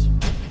 years,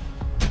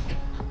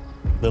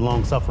 they're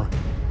long-suffering.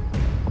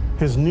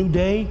 His new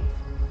day,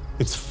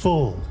 it's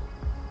full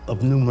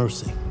of new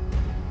mercy.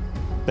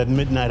 That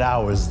midnight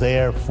hour is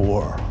there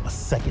for a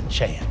second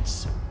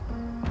chance.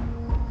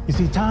 You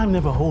see, time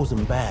never holds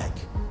him back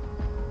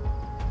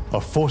or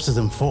forces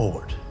him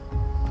forward.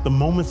 The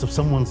moments of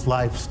someone's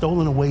life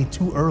stolen away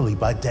too early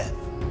by death,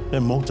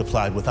 they're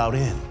multiplied without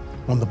end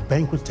on the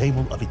banquet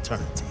table of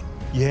eternity.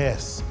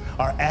 Yes,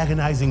 our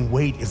agonizing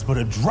wait is but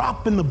a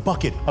drop in the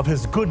bucket of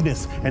his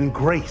goodness and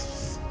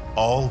grace.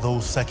 All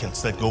those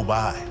seconds that go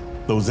by,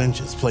 those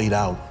inches played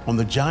out on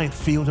the giant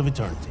field of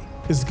eternity,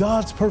 is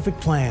God's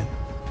perfect plan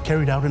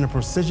carried out in a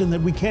precision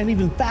that we can't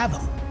even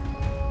fathom.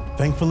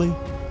 Thankfully,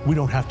 we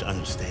don't have to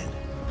understand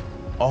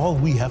it. All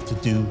we have to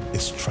do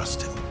is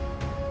trust him.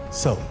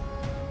 So,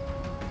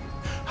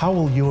 how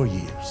will your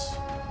years,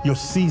 your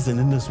season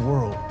in this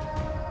world,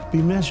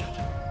 be measured?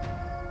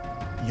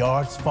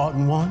 Yards fought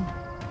and won,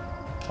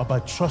 or by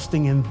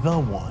trusting in the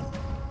one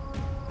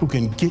who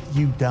can get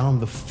you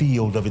down the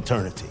field of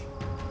eternity?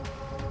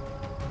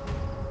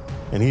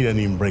 And he doesn't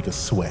even break a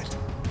sweat.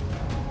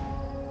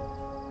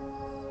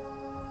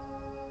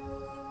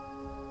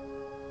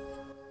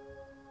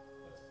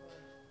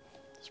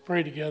 Let's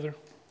pray together.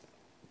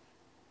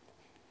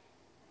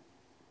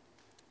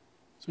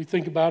 As we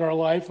think about our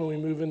life when we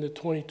move into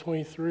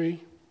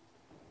 2023,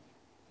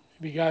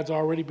 maybe God's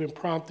already been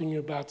prompting you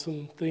about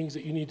some things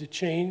that you need to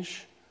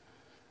change,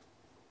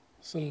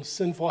 some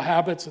sinful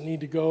habits that need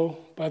to go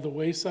by the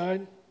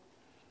wayside.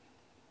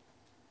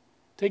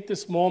 Take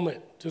this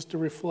moment just to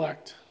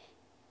reflect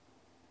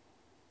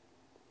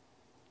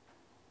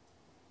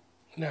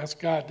and ask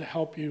God to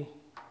help you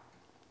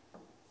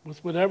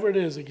with whatever it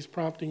is that He's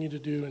prompting you to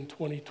do in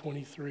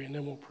 2023, and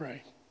then we'll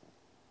pray.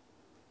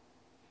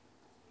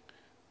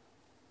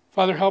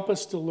 Father, help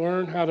us to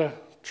learn how to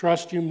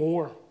trust you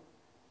more.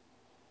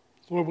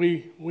 Lord,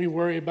 we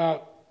worry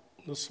about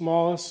the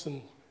smallest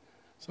and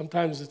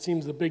sometimes it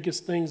seems the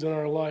biggest things in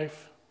our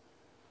life.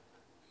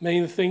 Many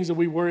of the things that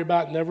we worry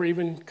about never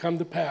even come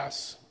to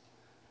pass.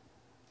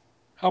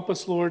 Help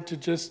us, Lord, to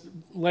just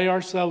lay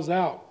ourselves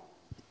out,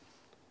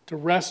 to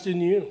rest in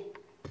you.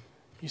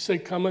 You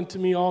said, come unto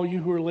me, all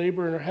you who are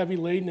laboring and are heavy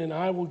laden, and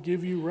I will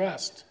give you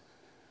rest.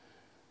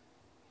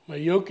 My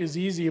yoke is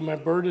easy and my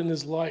burden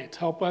is light.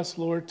 Help us,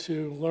 Lord,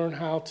 to learn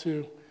how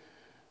to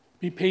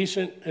be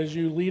patient as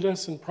you lead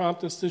us and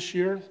prompt us this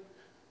year,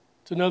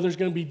 to know there's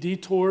going to be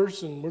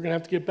detours and we're going to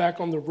have to get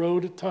back on the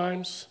road at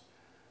times.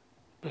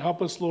 But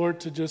help us, Lord,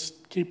 to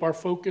just keep our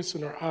focus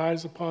and our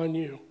eyes upon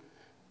you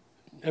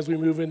as we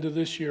move into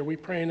this year. We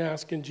pray and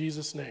ask in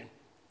Jesus' name.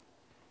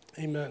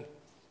 Amen.